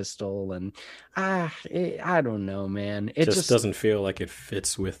silenced pistol, and I don't know, man. It just doesn't feel like it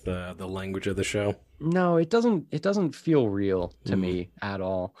fits with the language of the show. No, it doesn't feel real to me at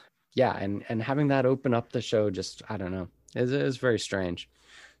all. Yeah, and having that open up the show, just, I don't know, is very strange.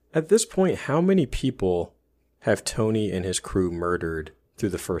 At this point, how many people have Tony and his crew murdered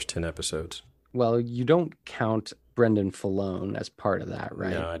through the first 10 episodes? Well, you don't count Brendan Filone as part of that,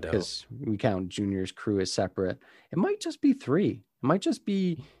 right? No, I don't. Because we count Junior's crew as separate. It might just be 3. It might just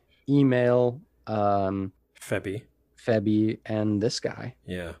be Email, Febby, and this guy.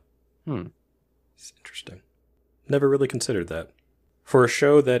 Yeah. It's interesting. Never really considered that. For a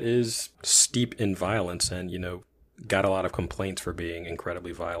show that is steep in violence and, got a lot of complaints for being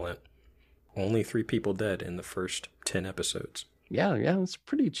incredibly violent, only 3 people dead in the first 10 episodes. Yeah, it's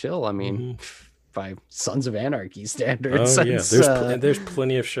pretty chill. I mean, by Sons of Anarchy standards. Oh, yeah. There's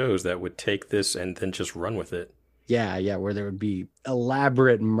plenty of shows that would take this and then just run with it. Yeah, where there would be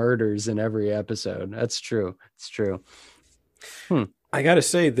elaborate murders in every episode. That's true. It's true. I gotta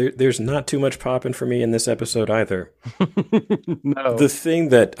say, there's not too much popping for me in this episode either. No. The thing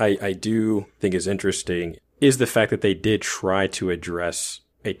that I do think is interesting is the fact that they did try to address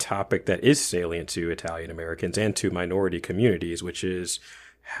a topic that is salient to Italian Americans and to minority communities, which is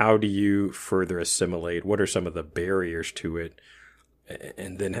how do you further assimilate? What are some of the barriers to it?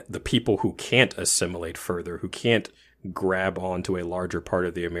 And then the people who can't assimilate further, who can't grab onto a larger part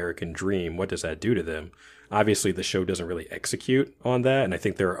of the American dream, what does that do to them? Obviously, the show doesn't really execute on that, and I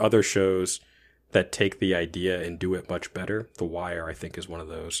think there are other shows that take the idea and do it much better. The Wire, I think, is one of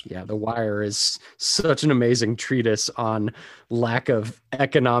those. Yeah, The Wire is such an amazing treatise on lack of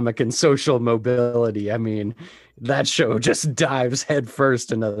economic and social mobility. I mean, that show just dives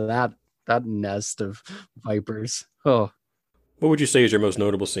headfirst into that nest of vipers. Oh, what would you say is your most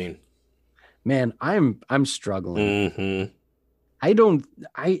notable scene? Man, I'm struggling. Mm-hmm.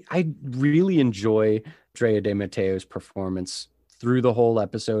 I really enjoy Drea De Matteo's performance through the whole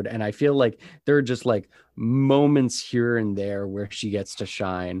episode, and I feel like there are just like moments here and there where she gets to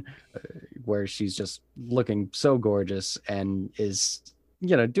shine, where she's just looking so gorgeous and is,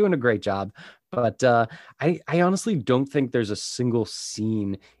 doing a great job. But I honestly don't think there's a single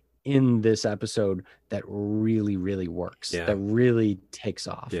scene in this episode that really, really works, that really takes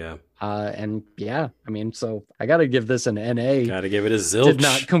off. Yeah. And yeah, I mean, so I got to give this an NA. Got to give it a zilch. Did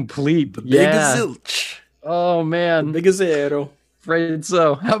not complete. The big zilch. Oh, man. Big zero. Afraid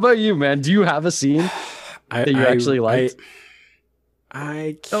so. How about you, man? Do you have a scene that you actually liked?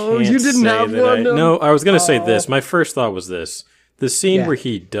 I can't. Oh, you didn't have one? No, I was going to say this. My first thought was this. The scene where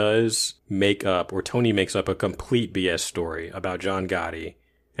he does make up, or Tony makes up a complete BS story about John Gotti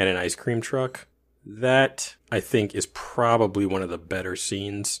and an ice cream truck, that I think is probably one of the better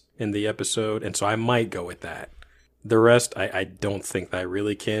scenes in the episode. And so I might go with that. The rest, I don't think that I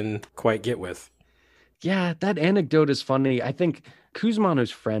really can quite get with. Yeah, that anecdote is funny. I think Kuzmano's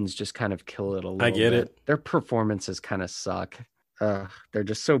friends just kind of kill it a little bit. I get it. Their performances kind of suck. They're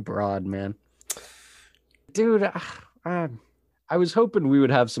just so broad, man. Dude, I was hoping we would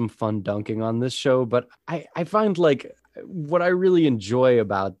have some fun dunking on this show, but I find like what I really enjoy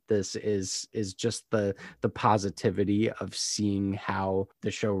about this is just the positivity of seeing how the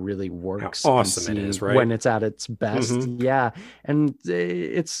show really works. How awesome it is, right? When it's at its best. Mm-hmm. Yeah. And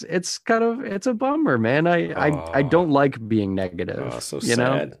it's a bummer, man. I don't like being negative. Oh, so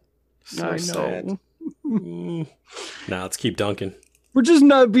sad. So sad. Now let's keep dunking. We're just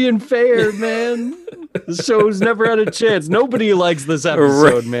not being fair, man. The show's never had a chance. Nobody likes this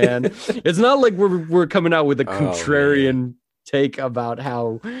episode, man. It's not like we're coming out with a contrarian take about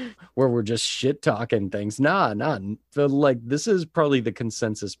where we're just shit talking things. Nah. Like this is probably the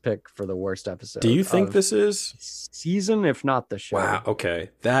consensus pick for the worst episode. Do you think this is season, if not the show? Wow. Okay,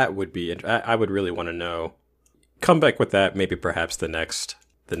 that would be. I would really want to know. Come back with that, maybe perhaps the next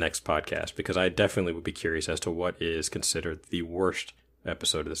podcast, because I definitely would be curious as to what is considered the worst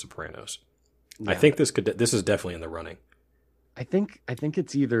episode of The Sopranos. Yeah. I think this is definitely in the running. I think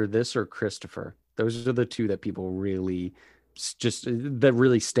it's either this or Christopher. Those are the two that people really that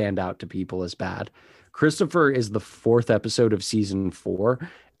really stand out to people as bad. Christopher is the 4th episode of season 4,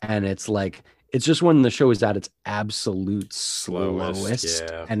 and it's just when the show is at its absolute slowest.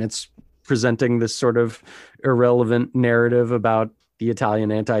 Yeah. And it's presenting this sort of irrelevant narrative about the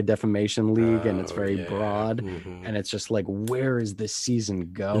Italian Anti-Defamation League, and it's very broad, and it's just like, where is this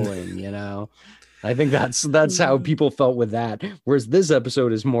season going? I think that's how people felt with that. Whereas this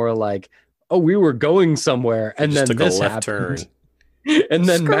episode is more like, oh, we were going somewhere, and then this happened, and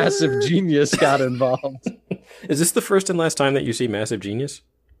then Massive Genius got involved. Is this the first and last time that you see Massive Genius?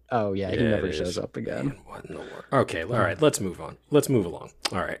 Oh yeah, he never shows up again. Man, what in the world? Okay, all right, let's move on. Let's move along.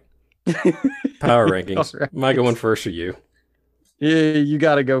 All right, power rankings. Right. Am I going first or you? Yeah, you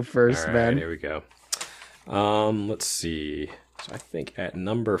got to go first, all right, man. Here we go. Let's see. So I think at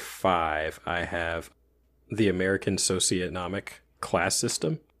number 5, I have the American socioeconomic class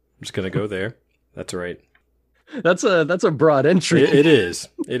system. I'm just gonna go there. That's right. That's a broad entry. It is.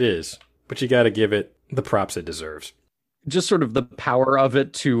 It is. But you got to give it the props it deserves. Just sort of the power of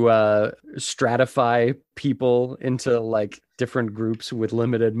it to stratify people into like different groups with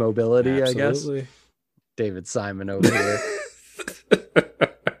limited mobility. Absolutely. I guess. David Simon over here.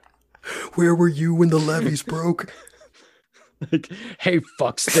 Where were you when the levees broke? Like, hey,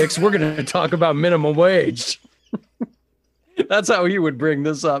 fuck sticks, we're going to talk about minimum wage. That's how he would bring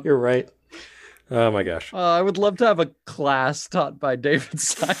this up. You're right. Oh my gosh. I would love to have a class taught by David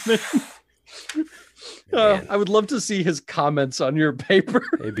Simon. Man. I would love to see his comments on your paper.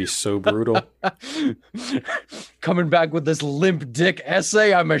 It'd be so brutal. Coming back with this limp dick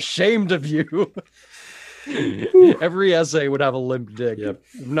essay, I'm ashamed of you. Every essay would have a limp dick. Yep.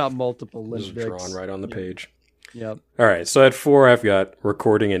 Not multiple limp Just dicks. drawn right on the page. Yep. All right, so at 4, I've got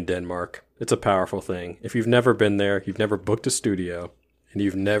recording in Denmark. It's a powerful thing. If you've never been there, you've never booked a studio, and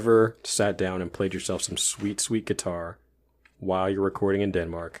you've never sat down and played yourself some sweet, sweet guitar while you're recording in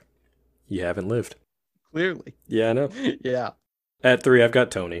Denmark, you haven't lived. Clearly. Yeah, I know. Yeah. At 3, I've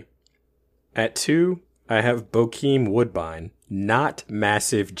got Tony. At 2, I have Bokeem Woodbine, not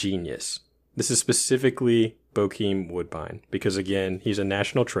Massive Genius. This is specifically Bokeem Woodbine because, again, he's a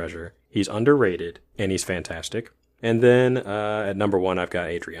national treasure. He's underrated, and he's fantastic. And then at number 1, I've got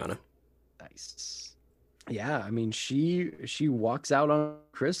Adriana. Nice. Yeah, I mean, she walks out on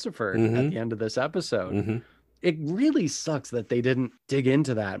Christopher Mm-hmm. at the end of this episode. Mm-hmm. It really sucks that they didn't dig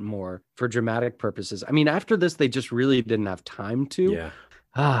into that more for dramatic purposes. I mean, after this, they just really didn't have time to.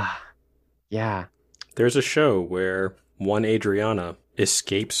 Yeah. Yeah. There's a show where one Adriana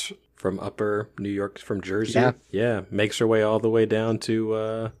escapes from upper New York, from Jersey. Yeah. Makes her way all the way down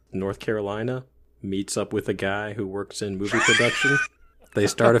to North Carolina, meets up with a guy who works in movie production. They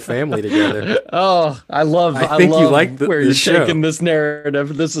start a family together. Oh, I love you like where you're show. taking this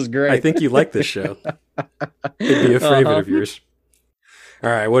narrative. This is great. I think you like this show. It'd be a favorite of yours. All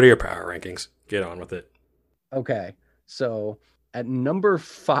right, what are your power rankings? Get on with it. Okay, so at number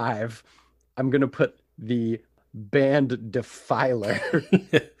 5, I'm going to put the band Defiler.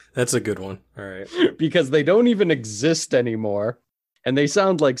 That's a good one. All right. Because they don't even exist anymore. And they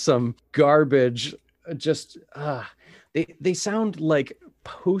sound like some garbage. Just, they sound like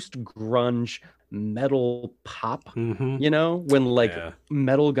post-grunge metal pop, Mm-hmm. you know, when like Yeah.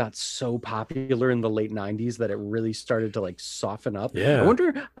 metal got so popular in the late 90s that it really started to like soften up. Yeah. I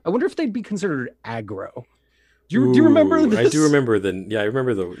wonder if they'd be considered aggro. Do you remember this? I do remember I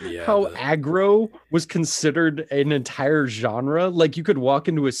remember how aggro was considered an entire genre. Like you could walk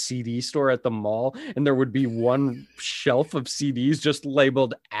into a CD store at the mall and there would be one shelf of CDs just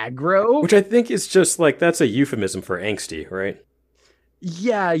labeled aggro. which I think is just like, that's a euphemism for angsty, right?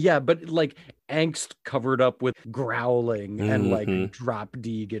 Yeah, but like angst covered up with growling and Mhm. like drop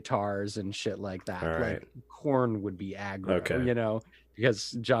D guitars and shit like that. All Like right. Korn would be aggro, Okay. you know,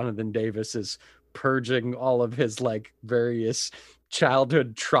 because Jonathan Davis is purging all of his like various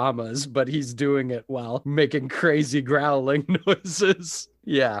childhood traumas, but he's doing it while making crazy growling noises.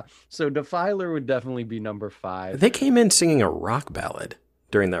 Yeah. So Defiler would definitely be number 5. They came in singing a rock ballad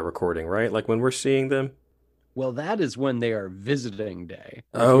during that recording, right? Like when we're seeing them. Well, that is when they are visiting day.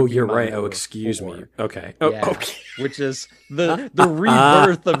 which Oh, would be you're my right. Oh, number excuse 4. me. Okay. Oh, Yeah, okay. which is the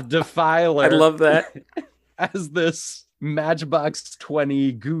rebirth of Defiler. I love that. As this Matchbox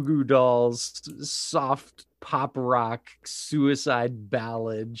 20 Goo Goo Dolls soft pop rock suicide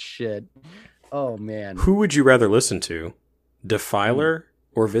ballad shit. Oh man. Who would you rather listen to? Defiler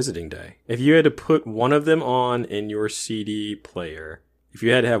or Visiting Day? If you had to put one of them on in your CD player, if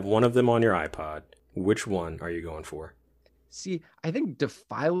you had to have one of them on your iPod, which one are you going for? See, I think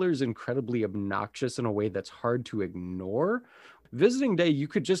Defiler's incredibly obnoxious in a way that's hard to ignore. Visiting Day, you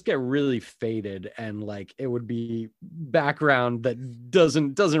could just get really faded and like it would be background that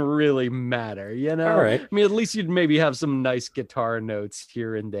doesn't really matter, you know? All right. I mean, at least you'd maybe have some nice guitar notes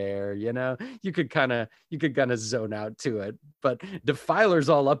here and there, you know? You could kind of zone out to it. But Defiler's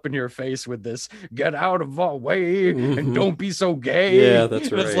all up in your face with this get out of our way and don't be so gay. Yeah, that's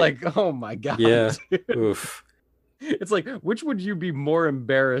And it's right. like, oh my God. Yeah. Oof. It's like, which would you be more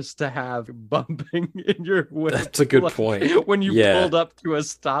embarrassed to have bumping in your whip? That's a good like, point. When you Yeah. pulled up to a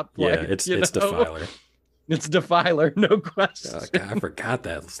stoplight. Yeah, it's you know? Defiler. It's Defiler, no question. Oh, God, I forgot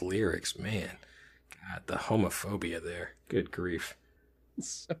those lyrics, man. God, the homophobia there. Good grief.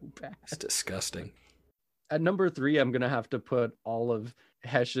 It's so bad. It's disgusting. At number 3, I'm gonna have to put all of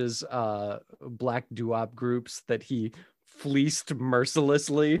Hesh's black doo-wop groups that he fleeced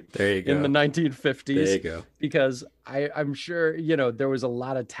mercilessly There you go. in the 1950s. There you go. Because I'm sure, you know, there was a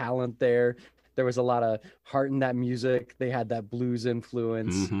lot of talent there. There was a lot of heart in that music. They had that blues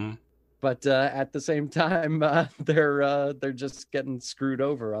influence. Mm-hmm. But at the same time, they're just getting screwed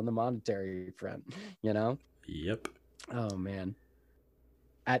over on the monetary front, you know? Yep. Oh, man.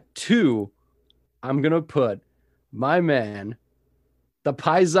 At 2, I'm going to put my man, the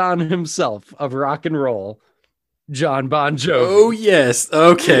Paisan himself of rock and roll, John Bon Jovi. Oh, yes.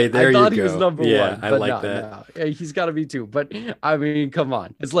 Okay, there you go. I thought he was number 1. Yeah, I but like no, that. no. He's got to be 2. But, I mean, come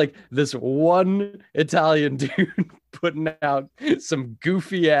on. It's like this one Italian dude putting out some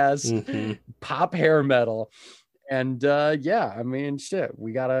goofy-ass Mhm. pop hair metal. And yeah, I mean, shit,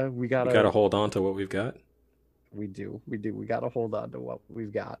 we gotta hold on to what we've got. We gotta hold on to what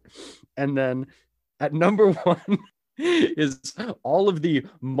we've got. And then at number 1 is all of the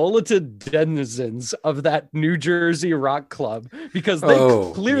mulleted denizens of that New Jersey rock club, because they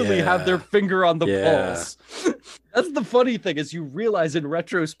clearly have their finger on the pulse. That's the funny thing, is you realize in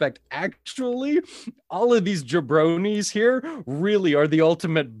retrospect, actually, all of these jabronis here really are the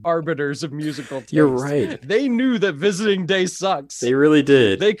ultimate arbiters of musical taste. You're right. They knew that Visiting Day sucks. They really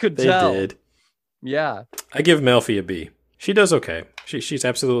did. They could tell. They did. Yeah. I give Melfi a B. She does okay. She's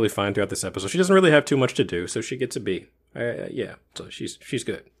absolutely fine throughout this episode. She doesn't really have too much to do, so she gets a B. Yeah, so she's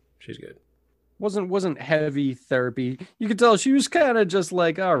good. She's good. Wasn't heavy therapy. You could tell she was kind of just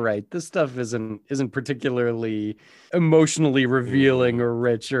like, all right, this stuff isn't particularly emotionally revealing or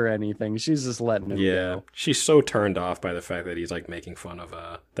rich or anything. She's just letting him go. She's so turned off by the fact that he's like making fun of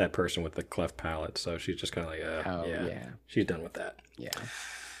that person with the cleft palate. So she's just kind of like, yeah, she's done with that. Yeah.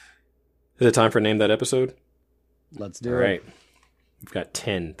 Is it time for Name That Episode? Let's do it. All right. We've got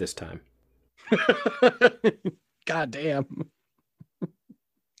 10 this time. God damn.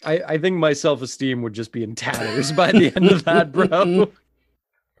 I think my self-esteem would just be in tatters by the end of that, bro.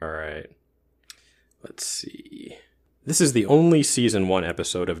 All right. Let's see. This is the only season 1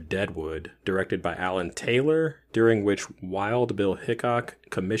 episode of Deadwood, directed by Alan Taylor, during which Wild Bill Hickok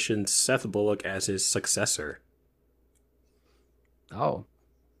commissioned Seth Bullock as his successor. Oh.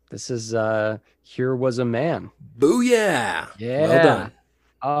 This is Here Was a Man. Booyah! Yeah. Well done.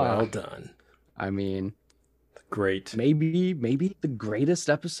 Well done. I mean, great. Maybe the greatest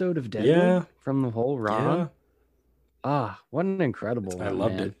episode of Deadwood from the whole run. Yeah. What an incredible one. I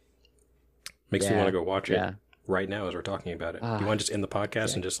loved it. Makes me want to go watch it Yeah. right now as we're talking about it. Do you want to just end the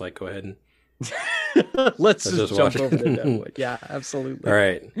podcast and just like go ahead and let's just jump over to Deadwood. Yeah, absolutely. All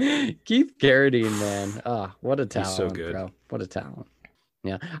right. Keith Carradine, man. What a talent. He's so good. Bro. What a talent.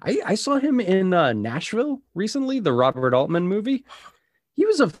 Yeah. I saw him in Nashville recently, the Robert Altman movie. He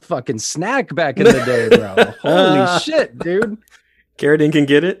was a fucking snack back in the day, bro. Holy shit, dude. Carradine can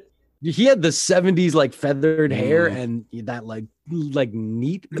get it. He had the 70s like feathered hair and that like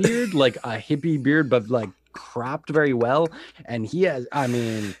neat beard, like a hippie beard, but like cropped very well. And he has, I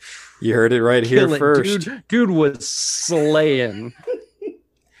mean, you heard it right here first. Dude was slaying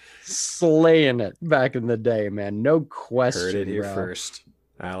it back in the day, man. No question. Heard it here bro. First.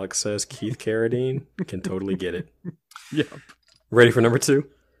 Alex says Keith Carradine can totally get it. Yep. Ready for number 2?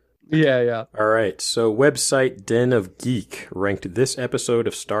 Yeah. All right. So website Den of Geek ranked this episode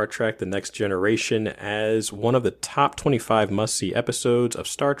of Star Trek The Next Generation as one of the top 25 must-see episodes of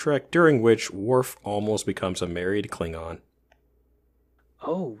Star Trek, during which Worf almost becomes a married Klingon.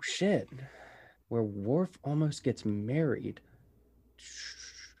 Oh, shit. Where Worf almost gets married.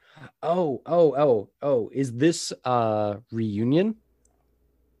 Oh. Is this Reunion?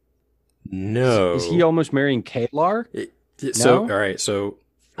 No. Is he almost marrying K'Ehleyr? So, all right. So,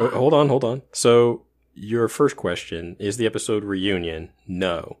 hold on. So, your first question, is the episode Reunion?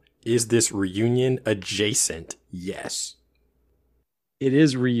 No. Is this Reunion adjacent? Yes. It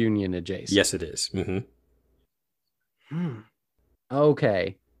is Reunion adjacent. Yes, it is.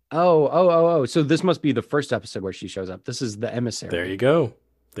 Okay. Oh. So this must be the first episode where she shows up. This is the emissary. There you go.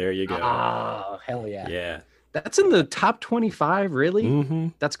 Oh, hell yeah. Yeah. That's in the top 25, really? Mm-hmm.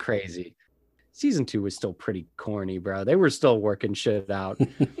 That's crazy. Season 2 was still pretty corny, bro. They were still working shit out.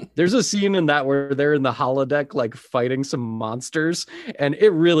 There's a scene in that where they're in the holodeck, like fighting some monsters, and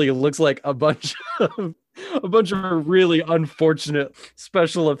it really looks like a bunch of really unfortunate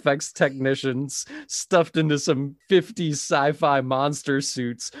special effects technicians stuffed into some 50s sci-fi monster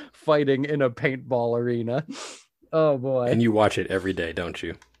suits fighting in a paintball arena. Oh boy. And you watch it every day, don't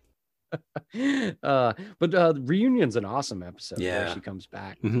you? But Reunion's an awesome episode where she comes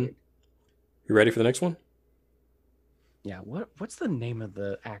back. Mm-hmm. You ready for the next one? Yeah, what's the name of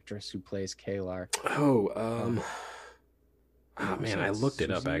the actress who plays K'Ehleyr? Man, I looked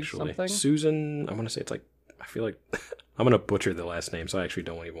it up actually. Something? Susan, I want to say it's like, I feel like I'm going to butcher the last name, so I actually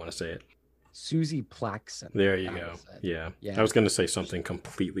don't even want to say it. Susie Plaxton. There you go. Yeah. I was going to say something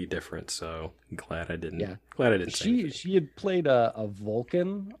completely different, so I'm glad I didn't. Yeah. Glad I didn't say anything. She had played a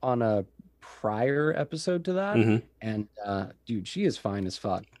Vulcan on a prior episode to that, and dude, she is fine as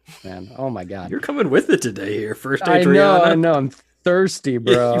fuck, man. Oh my god, you're coming with it today here, first Adriana. I know. I'm thirsty,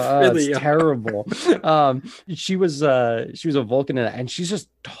 bro. Really it's terrible. She was a Vulcan in it, and she's just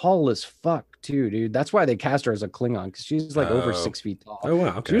tall as fuck too, dude. That's why they cast her as a Klingon, because she's like over 6 feet tall. Oh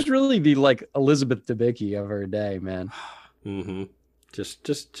wow, okay. She was really the like Elizabeth Debicki of her day, man. Mm-hmm.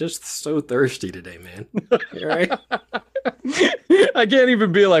 Just so thirsty today, man. All right. I can't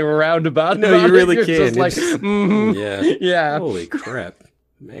even be like roundabout. No, you really You're can't. just like, yeah. Holy crap,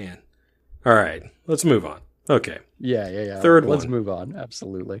 man. All right, let's move on. Okay. Yeah. Third Let's one. move on.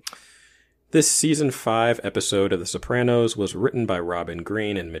 Absolutely. This season 5 episode of The Sopranos was written by Robin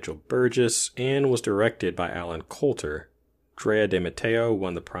Green and Mitchell Burgess and was directed by Alan Coulter. Drea De Matteo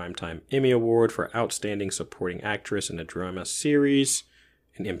won the Primetime Emmy Award for Outstanding Supporting Actress in a Drama Series,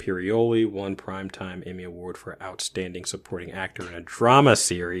 and Imperioli won Primetime Emmy Award for Outstanding Supporting Actor in a Drama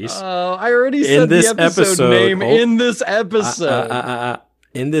Series. Oh, I already said this the episode name in this episode.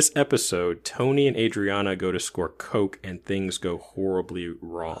 In this episode, Tony and Adriana go to score coke and things go horribly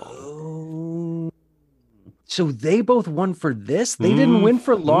wrong. So they both won for this? They didn't win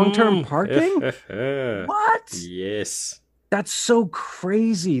for long-term parking? What? Yes. That's so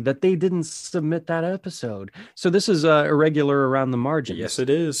crazy that they didn't submit that episode. So this is irregular around the margins. Yes, it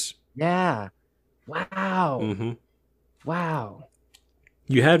is. Yeah. Wow. Mm-hmm. Wow.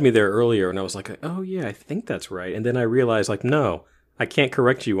 You had me there earlier, and I was like, oh, yeah, I think that's right. And then I realized, like, no, I can't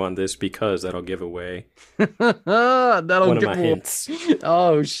correct you on this because that'll give away That'll one of give my away. hints.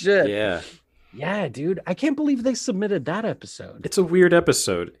 Oh, shit. Yeah. Yeah, dude. I can't believe they submitted that episode. It's a weird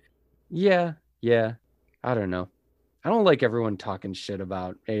episode. Yeah. I don't know. I don't like everyone talking shit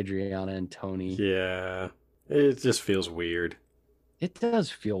about Adriana and Tony. Yeah. It just feels weird. It does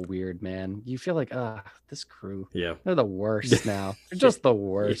feel weird, man. You feel like, this crew. Yeah. They're the worst now. They're just the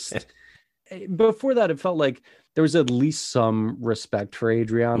worst. Before that, it felt like there was at least some respect for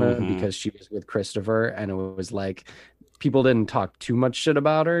Adriana because she was with Christopher, and it was like people didn't talk too much shit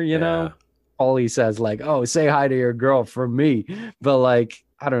about her, you know? All he says, like, oh, say hi to your girl from me. But like,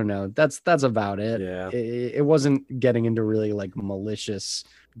 I don't know. That's about it. Yeah. It wasn't getting into really like malicious,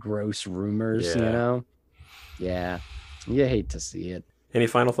 gross rumors, you know? Yeah. You hate to see it. Any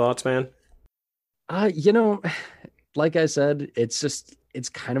final thoughts, man? You know, like I said, it's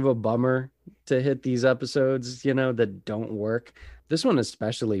kind of a bummer to hit these episodes, you know, that don't work. This one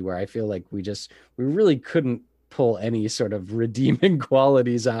especially, where I feel like we really couldn't pull any sort of redeeming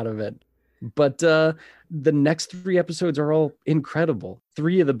qualities out of it. But the next 3 episodes are all incredible.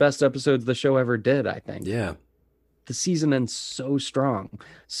 3 of the best episodes the show ever did, I think. Yeah. The season ends so strong.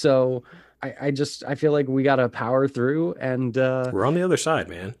 So I feel like we got to power through, and we're on the other side,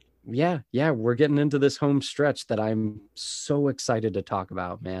 man. Yeah, we're getting into this home stretch that I'm so excited to talk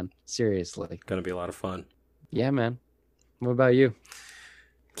about, man. Seriously. Gonna be a lot of fun. Yeah, man. What about you?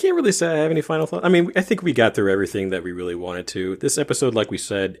 Can't really say I have any final thoughts. I mean, I think we got through everything that we really wanted to. This episode, like we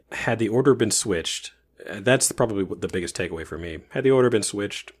said, had the order been switched, that's probably the biggest takeaway for me. Had the order been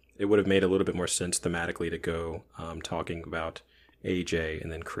switched, it would have made a little bit more sense thematically to go talking about AJ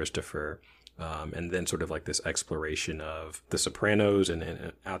and then Christopher. And then sort of like this exploration of the Sopranos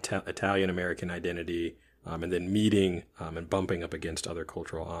and Italian-American identity, and then meeting and bumping up against other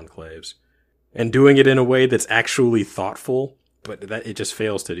cultural enclaves. And doing it in a way that's actually thoughtful, but that it just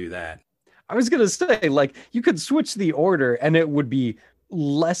fails to do that. I was going to say, like, you could switch the order and it would be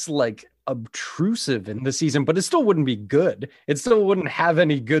less, like, obtrusive in the season, but it still wouldn't be good. It still wouldn't have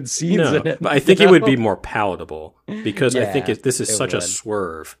any good scenes in it. But I think it would be more palatable because I think this is such would. a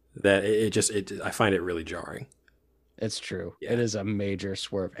swerve that I find it really jarring. It's true. Yeah. It is a major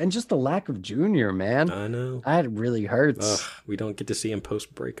swerve. And just the lack of Junior, man. I know. That really hurts. We don't get to see him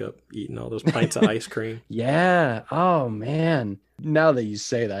post-breakup eating all those pints of ice cream. Yeah. Oh, man. Now that you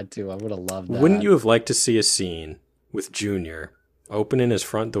say that, too, I would have loved that. Wouldn't you have liked to see a scene with Junior opening his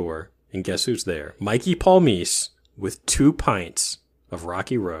front door, and guess who's there? Mikey Palmise with 2 pints of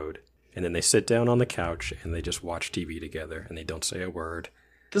Rocky Road, and then they sit down on the couch and they just watch TV together and they don't say a word.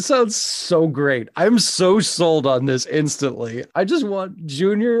 This sounds so great. I'm so sold on this instantly. I just want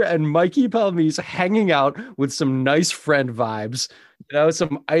Junior and Mikey Palmise hanging out with some nice friend vibes, you know,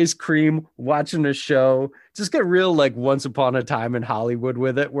 some ice cream, watching a show. Just get real like Once Upon a Time in Hollywood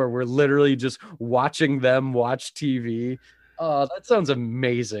with it, where we're literally just watching them watch TV. Oh, that sounds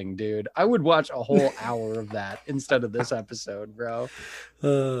amazing, dude. I would watch a whole hour of that instead of this episode, bro.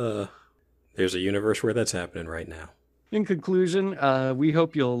 There's a universe where that's happening right now. In conclusion, we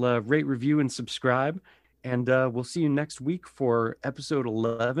hope you'll rate, review, and subscribe. And we'll see you next week for episode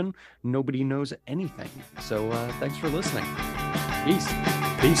 11, Nobody Knows Anything. So thanks for listening. Peace.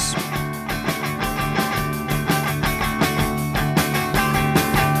 Peace.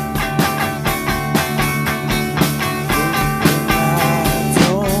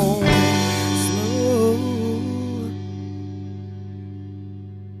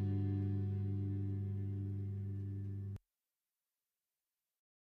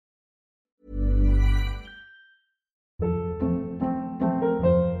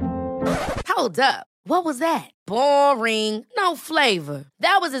 Hold up. What was that? Boring. No flavor.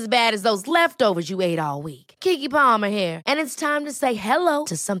 That was as bad as those leftovers you ate all week. Keke Palmer here, and it's time to say hello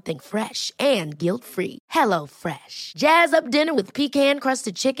to something fresh and guilt-free. Hello Fresh. Jazz up dinner with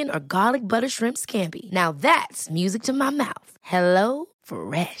pecan-crusted chicken or garlic butter shrimp scampi. Now that's music to my mouth. Hello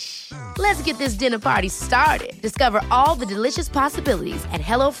Fresh. Let's get this dinner party started. Discover all the delicious possibilities at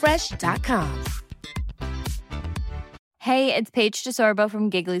hellofresh.com. Hey, it's Paige DeSorbo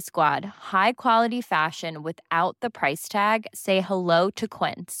from Giggly Squad. High quality fashion without the price tag. Say hello to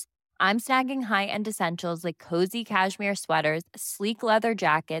Quince. I'm snagging high-end essentials like cozy cashmere sweaters, sleek leather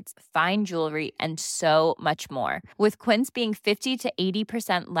jackets, fine jewelry, and so much more. With Quince being 50 to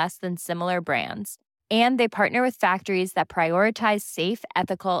 80% less than similar brands. And they partner with factories that prioritize safe,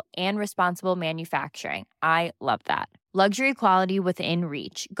 ethical, and responsible manufacturing. I love that. Luxury quality within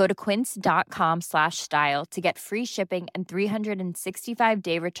reach. Go to quince.com/style to get free shipping and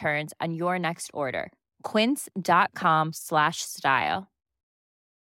 365-day returns on your next order. Quince.com/style.